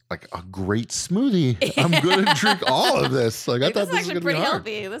 this looks like a great smoothie. I'm gonna drink all of this. Like, I thought this this is was actually gonna be pretty hard.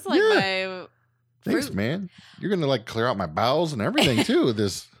 healthy. This is like my Thanks, fruit. man. You're gonna like clear out my bowels and everything too. With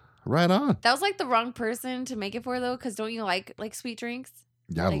this, right on. That was like the wrong person to make it for though, because don't you like sweet drinks?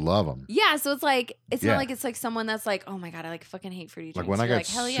 Yeah, Like, I love them. Yeah, so it's like it's Yeah. not like it's like someone that's like, oh my god, I like fucking hate fruity Like drinks. when I You're got like,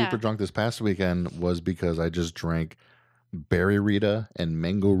 hell super yeah. drunk this past weekend was because I just drank berry Rita and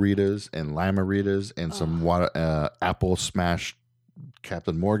mango Ritas and lima Ritas and some water, apple smashed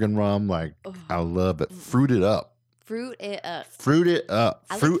Captain Morgan rum. Like, I love it. Fruit it up. Fruit it up. Fruit it up.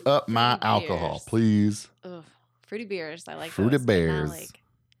 I like Fruit up my fruity alcohol, beers. please. Ugh. Fruity beers. I like Fruity those, but not, beers. like,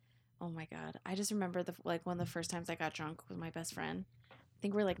 oh my god. I just remember one of the first times I got drunk with my best friend. I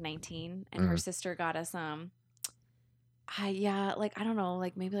think we were like 19, and her sister got us I don't know,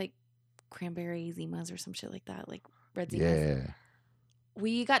 like maybe like cranberry Zimas or some shit like that, like red Zimas. Yeah.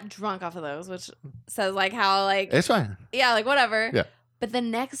 We got drunk off of those, which says like how like It's fine. yeah, like whatever. Yeah. But the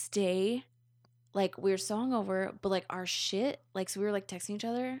next day, like we were so hungover, but like our shit, like so we were like texting each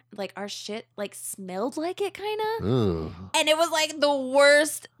other, like our shit like smelled like it kind of, Ugh. and it was like the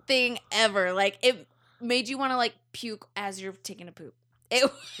worst thing ever. Like it made you want to like puke as you're taking a poop. It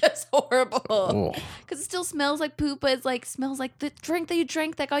was horrible because it still smells like poop, but it's like smells like the drink that you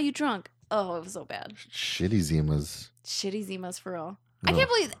drank that got you drunk. Oh, it was so bad. Shitty Zimas. Shitty Zimas for real. I can't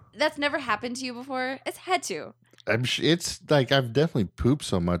believe that's never happened to you before. It's had to. It's like I've definitely pooped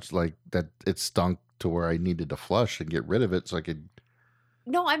so much like that it stunk to where I needed to flush and get rid of it so I could.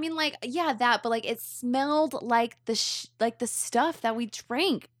 No, I mean like yeah, that, but like it smelled like the stuff that we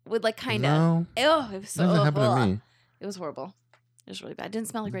drank with like kind of. No, Ew, it was so. doesn't happen to me. It was horrible. It was really bad. It didn't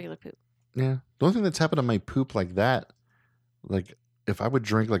smell like regular poop. Yeah, the only thing that's happened to my poop like that, like if I would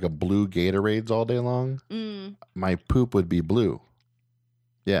drink like a blue Gatorades all day long, my poop would be blue.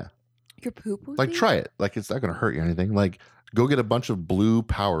 Yeah. Your poop would like be? Try it. Like it's not gonna hurt you or anything. Like go get a bunch of blue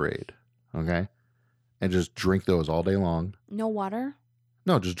Powerade, okay, and just drink those all day long. No water.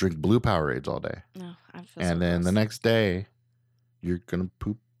 No, just drink blue Powerades all day. No, I feel And so then the gross. next day, you're gonna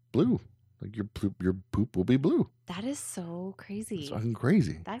poop blue. Like your poop will be blue. That is so crazy. It's fucking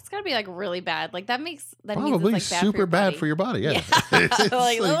crazy. That's gotta be like really bad. Like that means Probably it's, like, super bad for your body. Yeah. It's like, oh,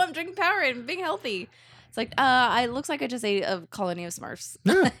 like- I'm drinking Powerade and being healthy. It's like, it looks like I just ate a colony of Smurfs.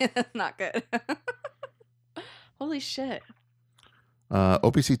 Yeah. Not good. Holy shit.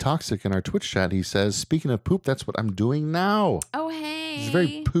 OPC Toxic in our Twitch chat, he says, speaking of poop, that's what I'm doing now. Oh, hey. He's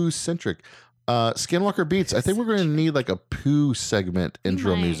very poo-centric. Skinwalker Beats, I think we're going to need like a poo segment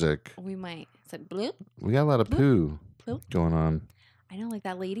intro might. music. We might. It's like, bloop, We got a lot of poo bloop. going on. I know, like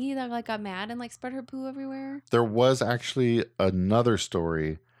that lady that like got mad and like spread her poo everywhere. There was actually another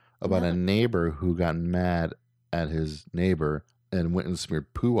story about a neighbor who got mad at his neighbor and went and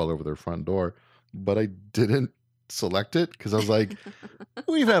smeared poo all over their front door. But I didn't select it because I was like,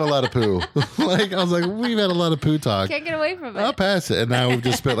 we've had a lot of poo. Like, I was like, we've had a lot of poo talk. Can't get away from it. I'll pass it. And now we've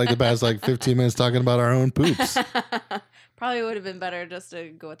just spent like the past like 15 minutes talking about our own poops. Probably would have been better just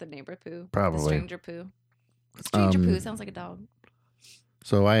to go with the neighbor poo. Probably. The stranger poo. Stranger poo sounds like a dog.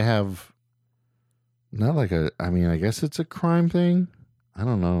 So I have not like I mean, I guess it's a crime thing. I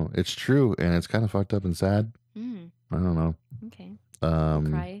don't know. It's true. And it's kind of fucked up and sad. I don't know. Okay. I'll Um,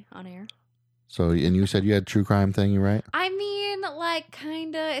 cry on air. So, and you said you had true crime thing, right? I mean, like,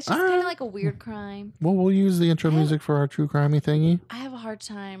 kind of. It's just kind of like a weird crime. Well, we'll use the intro music for our true crimey thingy. I have a hard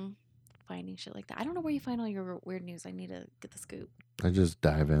time finding shit like that. I don't know where you find all your weird news. I need to get the scoop. I just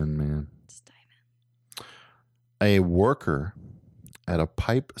dive in, man. Just dive in. A worker at a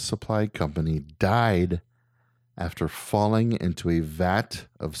pipe supply company died after falling into a vat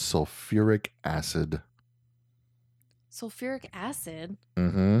of sulfuric acid. Sulfuric acid?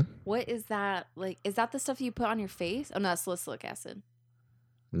 Mm-hmm. What is that? Like, is that the stuff you put on your face? Oh, no, that's salicylic acid.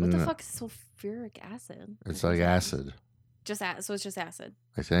 What the fuck is sulfuric acid? It's like acid, So it's just acid.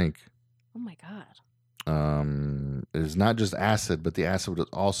 I think. Oh my God. It is not just acid, but the acid was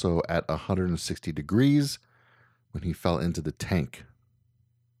also at 160 degrees when he fell into the tank.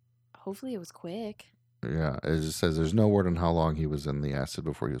 Hopefully it was quick. Yeah, it just says there's no word on how long he was in the acid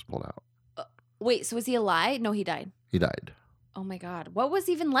before he was pulled out. Wait, so was he alive? No, he died. He died. Oh my God. What was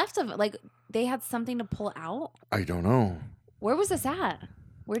even left of it? Like, they had something to pull out? I don't know. Where was this at?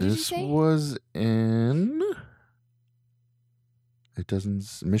 Where did you say? This was in... It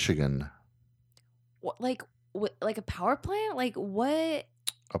doesn't... Michigan. What, like a power plant? Like, what?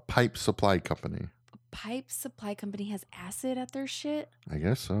 A pipe supply company. A pipe supply company has acid at their shit? I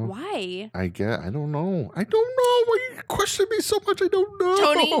guess so. Why? I don't know. I don't know. Why you question me so much? I don't know.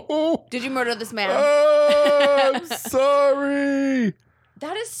 Tony, did you murder this man? I'm sorry.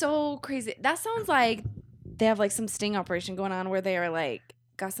 That is so crazy. That sounds like they have like some sting operation going on where they are like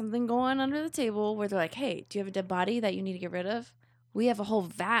got something going under the table where they're like, hey, do you have a dead body that you need to get rid of? We have a whole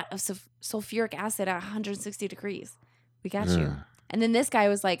vat of sulfuric acid at 160 degrees. We got you. And then this guy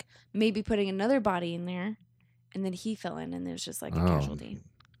was like maybe putting another body in there, and then he fell in, and it was just like a casualty.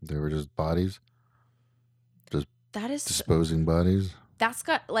 They were just bodies? Just that is disposing bodies? That's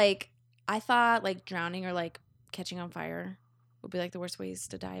got like, I thought like drowning or like catching on fire would be like the worst ways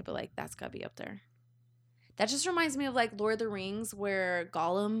to die, but like that's got to be up there. That just reminds me of like Lord of the Rings where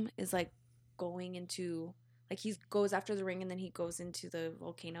Gollum is like going into... Like, he goes after the ring and then he goes into the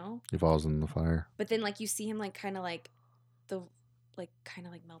volcano. He falls in the fire. But then, like, you see him, like, kind of like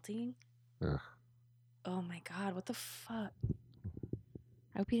melting. Ugh. Oh, my God. What the fuck?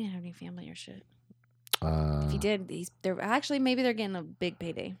 I hope he didn't have any family or shit. If he did, maybe they're getting a big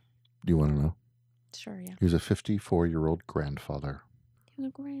payday. Do you want to know? Sure, yeah. He was a 54-year-old grandfather. He was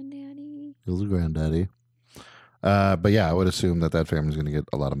a granddaddy. He was a granddaddy. But yeah, I would assume that family's going to get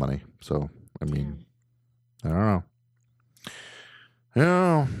a lot of money. So, I mean... Yeah. I don't know.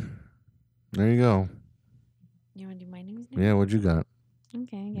 Yeah. There you go. You want to do my news now? Yeah, what you got?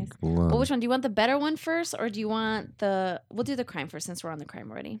 Okay, I guess. Well, which one? Do you want the better one first, or do you want we'll do the crime first since we're on the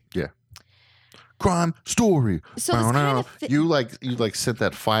crime already. Yeah. Crime story. So this kind of you sent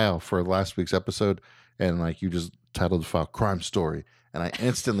that file for last week's episode, and like you just titled the file "Crime Story," and I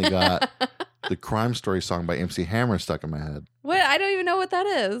instantly got the Crime Story song by MC Hammer stuck in my head. What? I don't even know what that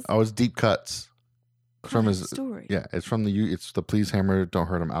is. Oh, it's Deep Cuts. Crime from his story. Yeah, it's the Please Hammer Don't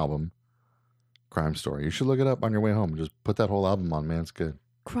Hurt Him album. Crime Story. You should look it up on your way home. Just put that whole album on, man. It's good.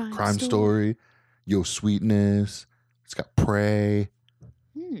 Crime Story. Yo Sweetness. It's got Pray.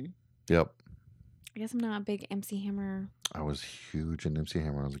 Yep. I guess I'm not a big MC Hammer. I was huge in MC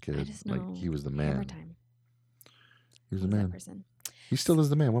Hammer when I was a kid. I just know like he was the man. Hammer time. He was the man. He still is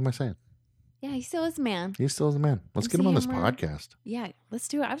the man. What am I saying? Yeah, he still is the man. He still is the man. Let's get him on this podcast. Yeah, let's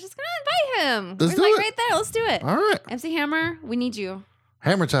do it. I was just gonna invite him. Let's do it. Right there. Let's do it. All right. MC Hammer, we need you.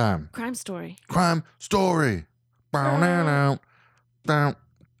 Hammer time. Crime Story. Crime Story. I don't know the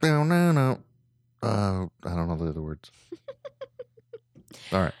other words.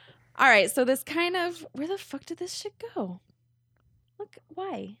 All right. So this kind of, where the fuck did this shit go? Look,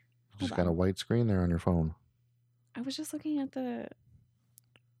 why? Just got a white screen there on your phone. I was just looking at the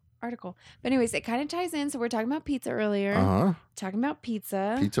article. But anyways, it kind of ties in. So we're talking about pizza earlier. Uh-huh. Talking about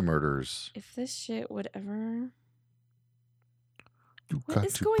pizza. Pizza murders. If this shit would ever... What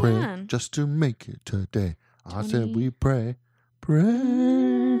is going on? Just to make it today. Tony. I said we pray.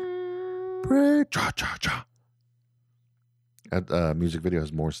 Pray. Cha, cha, cha. That music video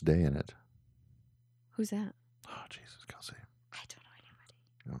has Morse Day in it. Who's that? Oh, Jesus, Kelsey. I don't know anybody.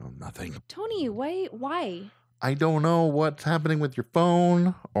 You don't know nothing. Tony, why? I don't know what's happening with your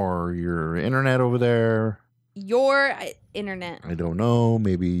phone or your internet over there. Your internet. I don't know.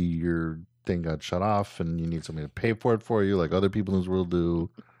 Maybe your thing got shut off and you need somebody to pay for it for you like other people in this world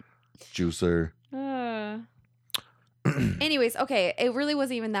do. Juicer. Anyways, okay. It really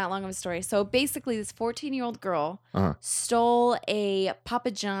wasn't even that long of a story. So basically this 14-year-old girl stole a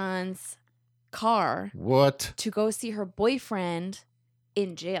Papa John's car. What? To go see her boyfriend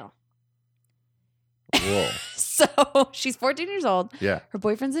in jail. Whoa. So she's 14 years old. Yeah. Her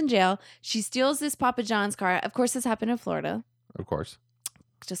boyfriend's in jail. She steals this Papa John's car. Of course, this happened in Florida. Of course.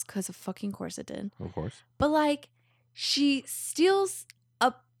 Just because of fucking course it did. Of course. But like, she steals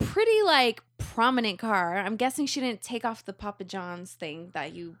a pretty like prominent car. I'm guessing she didn't take off the Papa John's thing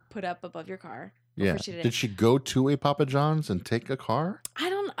that you put up above your car. Yeah. Did she go to a Papa John's and take a car?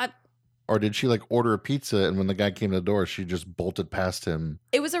 Or did she like order a pizza and when the guy came to the door, she just bolted past him?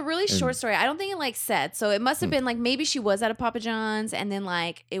 It was a really short story. I don't think it like said. So it must have been like maybe she was at a Papa John's and then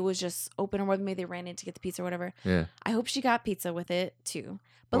like it was just open or maybe they ran in to get the pizza or whatever. Yeah. I hope she got pizza with it too.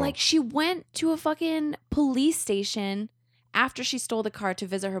 But like she went to a fucking police station after she stole the car to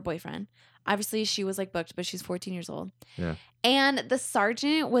visit her boyfriend. Obviously, she was like booked, but she's 14 years old. Yeah. And the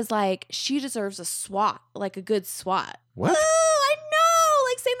sergeant was like, she deserves a SWAT, like a good SWAT. What? Oh, I know.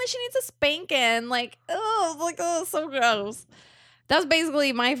 Like saying that she needs a spanking. Like, oh, so gross. That was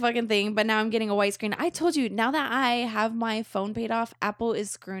basically my fucking thing. But now I'm getting a white screen. I told you, now that I have my phone paid off, Apple is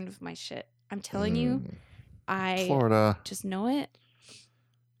screwing with my shit. I'm telling you, I Florida. just know it.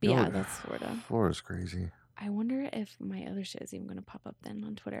 But yeah, that's Florida. Florida's crazy. I wonder if my other shit is even going to pop up then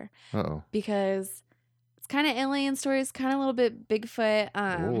on Twitter. Uh-oh. Because it's kind of alien stories, kind of a little bit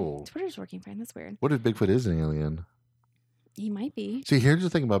Bigfoot. Twitter's working fine. That's weird. What if Bigfoot is an alien? He might be. See, here's the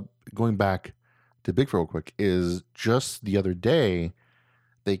thing about going back to Bigfoot real quick is just the other day,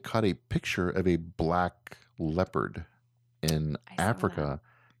 they caught a picture of a black leopard in Africa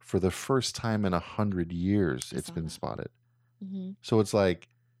for the first time in 100 years. It's been spotted. Mm-hmm. So it's like,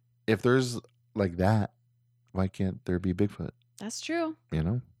 if there's like that, why can't there be Bigfoot? That's true. You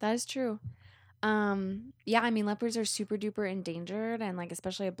know? That is true. Yeah, I mean, leopards are super duper endangered, and like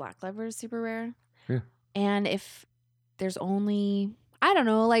especially a black leopard is super rare. Yeah. And if there's only, I don't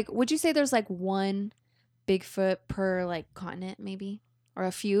know, like, would you say there's like one Bigfoot per like continent, maybe, or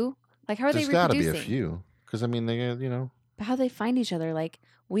a few? Like, how are they reproducing? There's got to be a few, because I mean, they, you know. But how do they find each other? Like,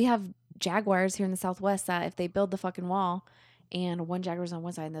 we have jaguars here in the Southwest that if they build the fucking wall, and one jaguar's on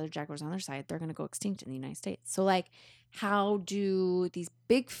one side and the other jaguar's on the other side, they're gonna go extinct in the United States. So like, how do these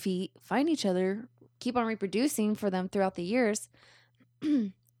big feet find each other, keep on reproducing for them throughout the years,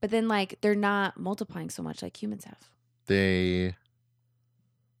 but then like they're not multiplying so much like humans have? They,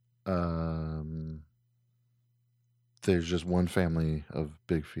 there's just one family of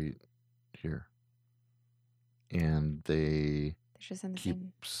big feet here, and they just in the keep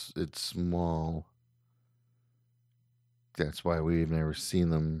same... it small. That's why we've never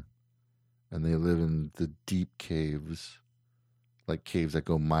seen them. And they live in the deep caves, like caves that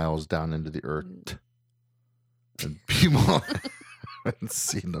go miles down into the earth. And people haven't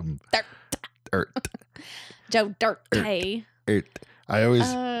seen them. Dirt. Joe Dirt. Hey. I always,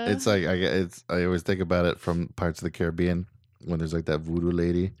 it's like, I always think about it from Parts of the Caribbean when there's like that voodoo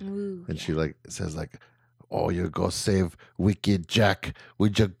lady. Ooh, and she like says like, oh, you go save wicked Jack.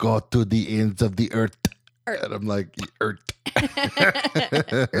 Would you go to the ends of the earth? And I'm like, earth.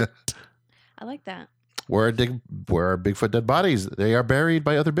 I like that. Where are Bigfoot dead bodies? They are buried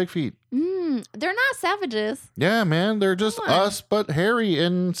by other big feet. They're not savages. Yeah, man. They're just us, but hairy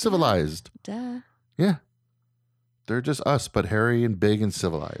and civilized. Duh. Yeah. They're just us, but hairy and big and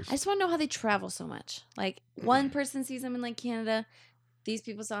civilized. I just want to know how they travel so much. Like, one person sees them in like Canada. These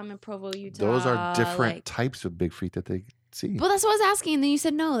people saw them in Provo, Utah. Those are different types of big feet that they see. Well, that's what I was asking. And then you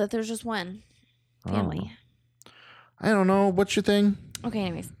said no, that there's just one family. I don't know. What's your thing? Okay,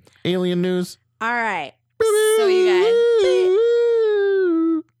 anyways. Alien news. All right. So you guys.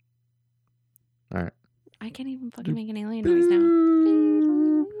 All right. I can't even fucking make an alien noise now.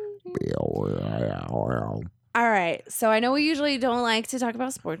 All right. So I know we usually don't like to talk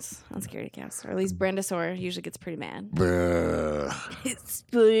about sports on ScarityCast, or at least Brandosaur usually gets pretty mad.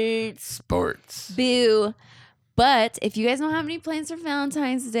 Sports. Boo. But if you guys don't have any plans for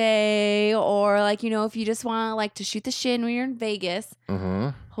Valentine's Day, or like, you know, if you just want like to shoot the shit when you're in Vegas,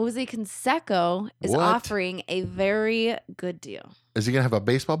 Jose Canseco is offering a very good deal. Is he going to have a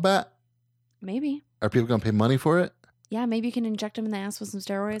baseball bat? Maybe. Are people going to pay money for it? Yeah, maybe you can inject him in the ass with some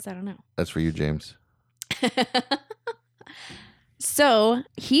steroids. I don't know. That's for you, James. So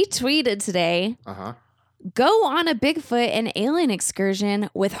he tweeted today, go on a Bigfoot and alien excursion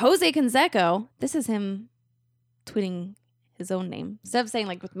with Jose Canseco. This is him tweeting his own name instead of saying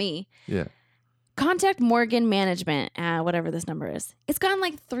like with me. Yeah. Contact Morgan Management at whatever this number is. It's gotten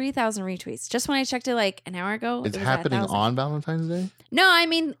like 3,000 retweets. Just when I checked it like an hour ago. It's happening on Valentine's Day? No, I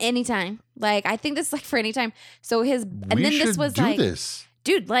mean anytime. Like I think this is like for any time. So this,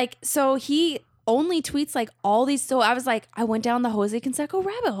 dude, like, so he only tweets like all these. So I was like, I went down the Jose Canseco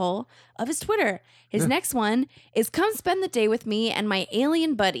rabbit hole of his Twitter. His next one is come spend the day with me and my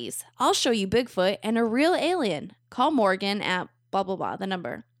alien buddies. I'll show you Bigfoot and a real alien. Call Morgan at blah, blah, blah, the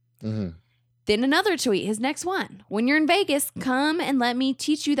number. Then another tweet, his next one. When you're in Vegas, come and let me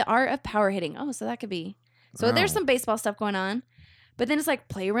teach you the art of power hitting. Oh, so that could be. So there's some baseball stuff going on. But then it's like,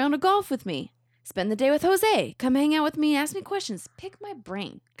 play a round of golf with me. Spend the day with Jose. Come hang out with me. Ask me questions. Pick my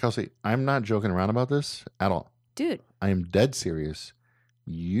brain. Kelsey, I'm not joking around about this at all. Dude. I am dead serious.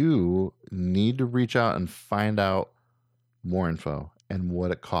 You need to reach out and find out more info and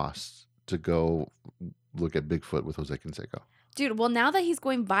what it costs to go look at Bigfoot with Jose Canseco. Dude, well, now that he's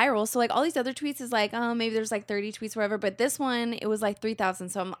going viral, so like all these other tweets is like, oh, maybe there's like 30 tweets, whatever. But this one, it was like 3,000.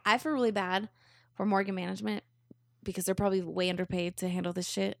 So I feel really bad for Morgan Management because they're probably way underpaid to handle this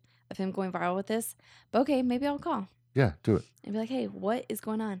shit of him going viral with this. But okay, maybe I'll call Yeah, do it. and be like, hey, what is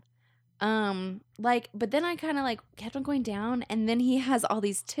going on? But then I kind of like kept on going down, and then he has all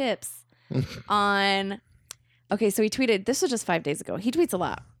these tips on. Okay, so he tweeted. This was just 5 days ago. He tweets a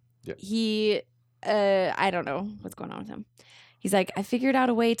lot. Yeah. He, I don't know what's going on with him. He's like, I figured out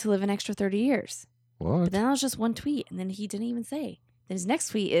a way to live an extra 30 years. What? But then that was just one tweet, and then he didn't even say. Then his next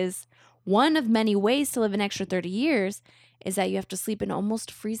tweet is, one of many ways to live an extra 30 years is that you have to sleep in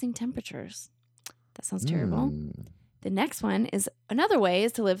almost freezing temperatures. That sounds terrible. The next one is another way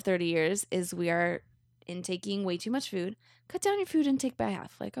is to live 30 years is we are intaking way too much food. Cut down your food intake by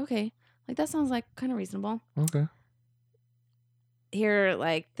half. Like, okay. Like, that sounds like kind of reasonable. Okay. Here,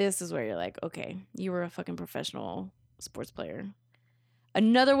 like, this is where you're like, okay, you were a fucking professional sports player.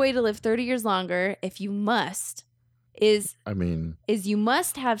 Another way to live 30 years longer, if you must, is you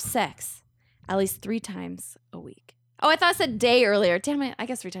must have sex at least 3 times a week. Oh, I thought I said day earlier. Damn it. I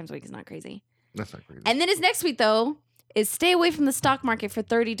guess 3 times a week is not crazy. That's not crazy. And then his next tweet, though, is stay away from the stock market for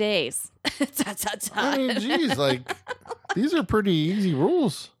 30 days. I mean, geez, like, these are pretty easy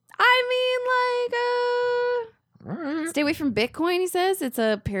rules. I mean, like, All right. stay away from Bitcoin, he says. It's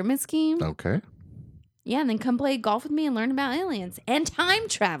a pyramid scheme. Okay. Yeah, and then come play golf with me and learn about aliens and time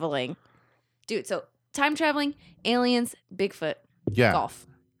traveling. Dude, so time traveling, aliens, Bigfoot, golf.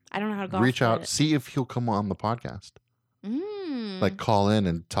 I don't know how to golf. Reach out, see if he'll come on the podcast. Like, call in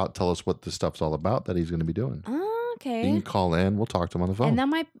and tell us what this stuff's all about that he's going to be doing. Okay. You can call in. We'll talk to him on the phone. And that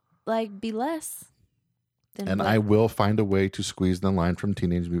might, like, be less. And I will find a way to squeeze the line from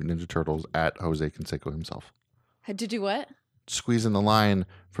Teenage Mutant Ninja Turtles at Jose Canseco himself. Had to do what? Squeezing the line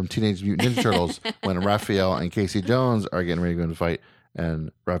from Teenage Mutant Ninja Turtles when Raphael and Casey Jones are getting ready to go into fight.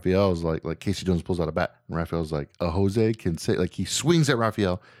 And Raphael's like Casey Jones pulls out a bat. And Raphael's like, a Jose Canseco. Like, he swings at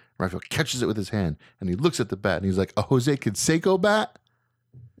Raphael. Raphael catches it with his hand. And he looks at the bat. And he's like, a Jose Canseco bat?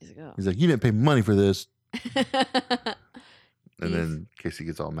 He's like, you didn't pay money for this. And then Casey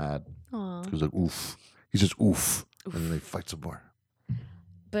gets all mad. He's like, oof. He's just oof. And then they fight some more.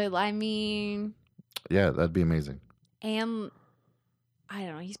 But I mean, yeah, that'd be amazing. And I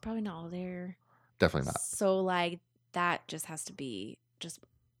don't know, he's probably not all there. Definitely not. So like that just has to be just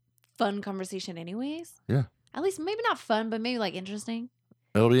fun conversation anyways. Yeah. At least maybe not fun, but maybe like interesting.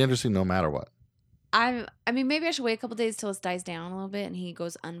 It'll be interesting no matter what. I mean, maybe I should wait a couple days till it dies down a little bit and he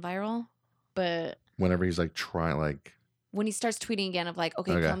goes unviral. But whenever he's like trying, like when he starts tweeting again of like,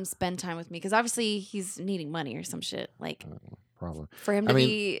 okay, come spend time with me, because obviously he's needing money or some shit. Like, probably for him to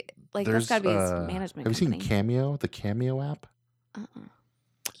be like, that's got to be his management. Have you seen Cameo? The Cameo app.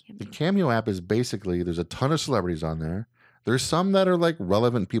 The Cameo app is basically there's a ton of celebrities on there. There's some that are like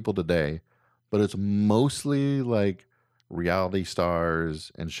relevant people today, but it's mostly like reality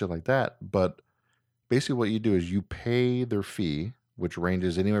stars and shit like that. But basically what you do is you pay their fee, which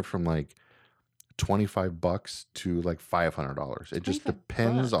ranges anywhere from like $25 to like $500. It just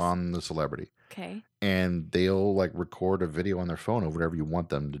depends on the celebrity. Okay. And they'll like record a video on their phone of whatever you want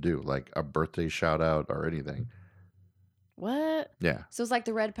them to do, like a birthday shout out or anything. What? Yeah. So it's like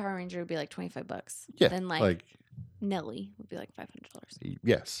the Red Power Ranger would be like $25. Yeah. Then like Nelly would be like $500.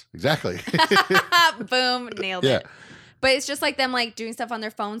 Yes, exactly. Boom, nailed it. But it's just like them like doing stuff on their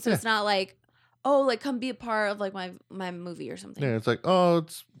phone, so it's not like, oh, like come be a part of like my movie or something. Yeah, it's like, oh,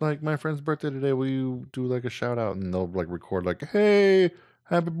 it's like my friend's birthday today. Will you do like a shout out? And they'll like record like, hey,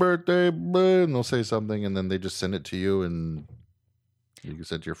 happy birthday, blah, and they'll say something, and then they just send it to you, and you can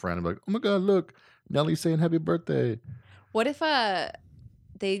send it to your friend and be like, oh my god, look, Nelly's saying happy birthday. What if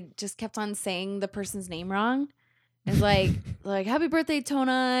they just kept on saying the person's name wrong? It's like happy birthday,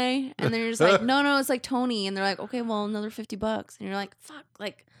 Tony, and then you're just like, no, it's like Tony, and they're like, okay, well, another $50, and you're like, fuck,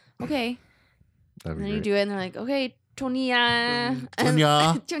 like, okay. And then you do it, and they're like, okay, Tonya.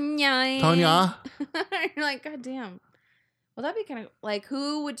 Tonya. You're like, god damn. Well, that'd be kind of like,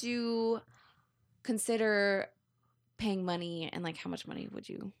 who would you consider paying money, and like how much money would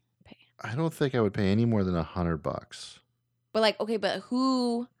you pay? I don't think I would pay any more than $100. But like, okay, but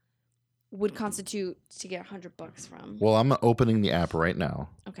who would constitute to get $100 from? Well, I'm opening the app right now.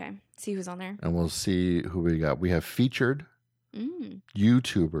 Okay. See who's on there. And we'll see who we got. We have featured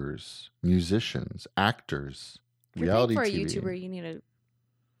YouTubers, musicians, actors, reality TV. If you're paying for a YouTuber, you need to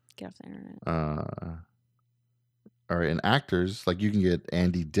get off the internet. All right, and actors, like you can get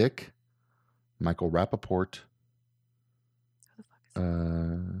Andy Dick, Michael Rappaport. Who the fuck is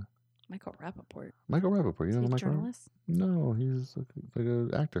that? Michael Rappaport. Michael Rappaport. You know Michael? Journalist? No, he's like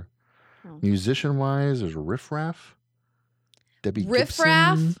an actor. Oh. Musician wise, there's Riff Raff, Debbie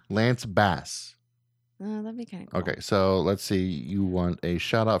Gibson, Lance Bass. That'd be kind of cool. Okay, so let's see. You want a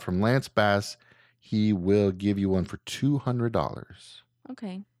shout out from Lance Bass. he will give you one for $200.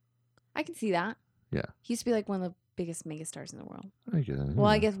 Okay. I can see that. Yeah. He used to be like one of the biggest megastars in the world. I guess, Well,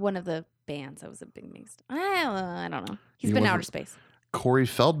 I guess one of the bands that was a big megastar. I don't know. He's You been want outer to- space. Corey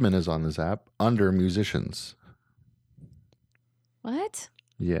Feldman is on this app under musicians. What?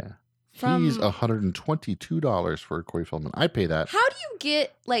 Yeah. From- He's $122 for Corey Feldman. I pay that. How do you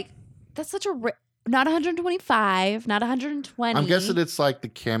get like that's such a not 125, not 120. I'm guessing it's like the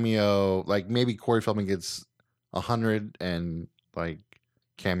cameo, like maybe Corey Feldman gets 100 and like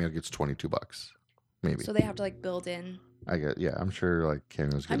Cameo gets $22. Maybe. So they have to like build in. I get, yeah, I'm sure like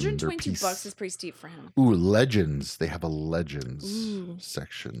Cameo's getting their piece. $122 is pretty steep for him. Ooh, Legends. They have a Legends Ooh.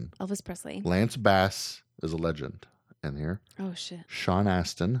 section. Elvis Presley. Lance Bass is a legend in here. Oh shit. Sean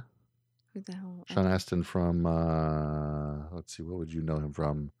Astin. Who the hell? Sean Astin from, let's see, what would you know him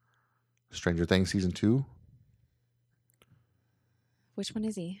from? Stranger Things season 2. Which one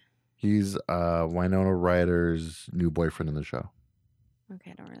is he? He's Winona Ryder's new boyfriend in the show.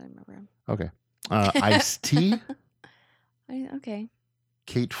 Okay, I don't really remember him. Okay. Ice-T. Okay.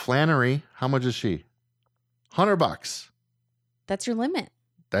 Kate Flannery. How much is she? $100. That's your limit.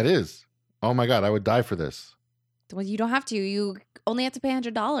 That is. Oh my God, I would die for this. Well, you don't have to. You only have to pay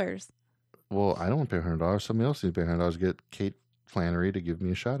 $100. Well, I don't want to pay $100. Somebody else needs to pay $100 to get Kate Flannery to give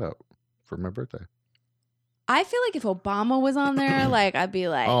me a shout out for my birthday. I feel like if Obama was on there, like I'd be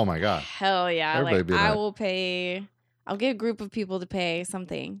like, Oh my God. hell yeah! Everybody Like be I like- will pay. I'll get a group of people to pay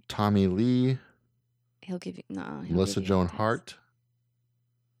something. Tommy Lee, He'll give you no. Melissa Joan Hart,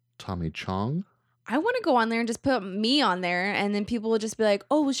 Tommy Chong. I want to go on there and just put me on there, and then people will just be like,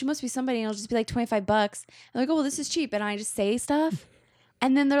 "Oh, well, she must be somebody." And it'll just be like $25. And I go, "Well, this is cheap," and I just say stuff,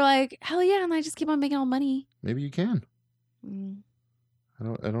 and then they're like, "Hell yeah!" And I just keep on making all money. Maybe you can. Mm.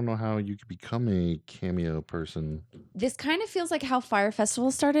 I don't know how you could become a Cameo person. This kind of feels like how Fire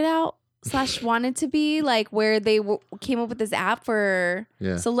Festival started out / wanted to be, like where they came up with this app for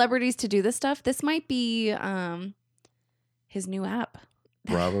Yeah. celebrities to do this stuff. This might be his new app.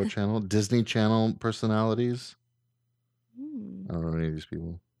 Bravo Channel, Disney Channel personalities. Hmm. I don't know any of these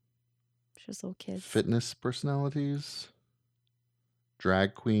people. Just little kids. Fitness personalities,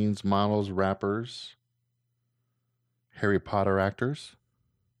 drag queens, models, rappers, Harry Potter actors.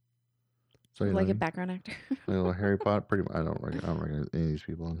 So Like a background actor. little Harry Potter. Pretty much, I don't recognize any of these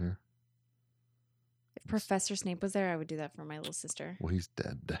people on here. If Professor Snape was there, I would do that for my little sister. Well, he's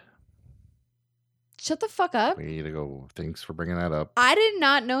dead. Shut the fuck up. We need to go. Thanks for bringing that up. I did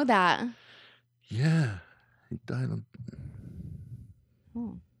not know that. Yeah, he died.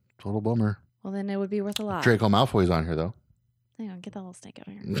 Oh. Total bummer. Well, then it would be worth a lot. Draco Malfoy's on here though. Hang on, get that little snake out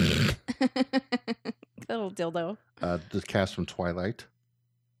of here. That little dildo. The cast from Twilight.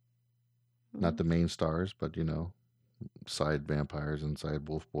 Mm. Not the main stars, but you know, side vampires and side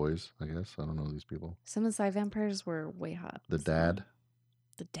wolf boys. I guess I don't know these people. Some of the side vampires were way hot. The so- dad.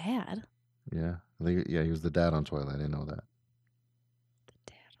 The dad? Yeah, I think he was the dad on Twilight. I didn't know that. The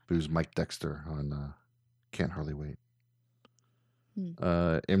dad. But he was Mike Dexter on Can't Hardly Wait. Hmm.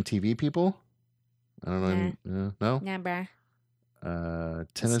 MTV people. I don't know. No. Nah, bruh.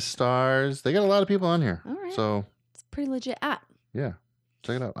 Tennis stars. They got a lot of people on here. All right. So It's a pretty legit app. yeah,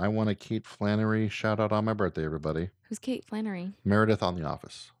 check it out. I want a Kate Flannery shout out on my birthday, everybody. Who's Kate Flannery? Meredith on The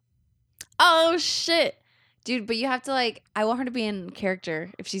Office. Oh, shit. Dude, but you have to like, I want her to be in character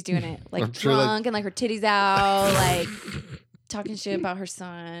if she's doing it. Like I'm sure that- drunk and like her titties out, like talking shit about her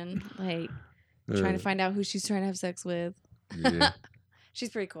son, like trying to find out who she's trying to have sex with. Yeah. She's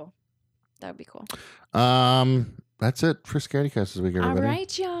pretty cool. That would be cool. That's it for Scaredy Cast this week, everybody. All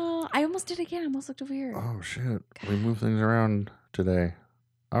right, y'all. I almost did it again. I almost looked over here. Oh shit. We moved things around today.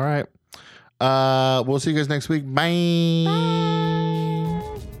 All right. We'll see you guys next week. Bye. Bye.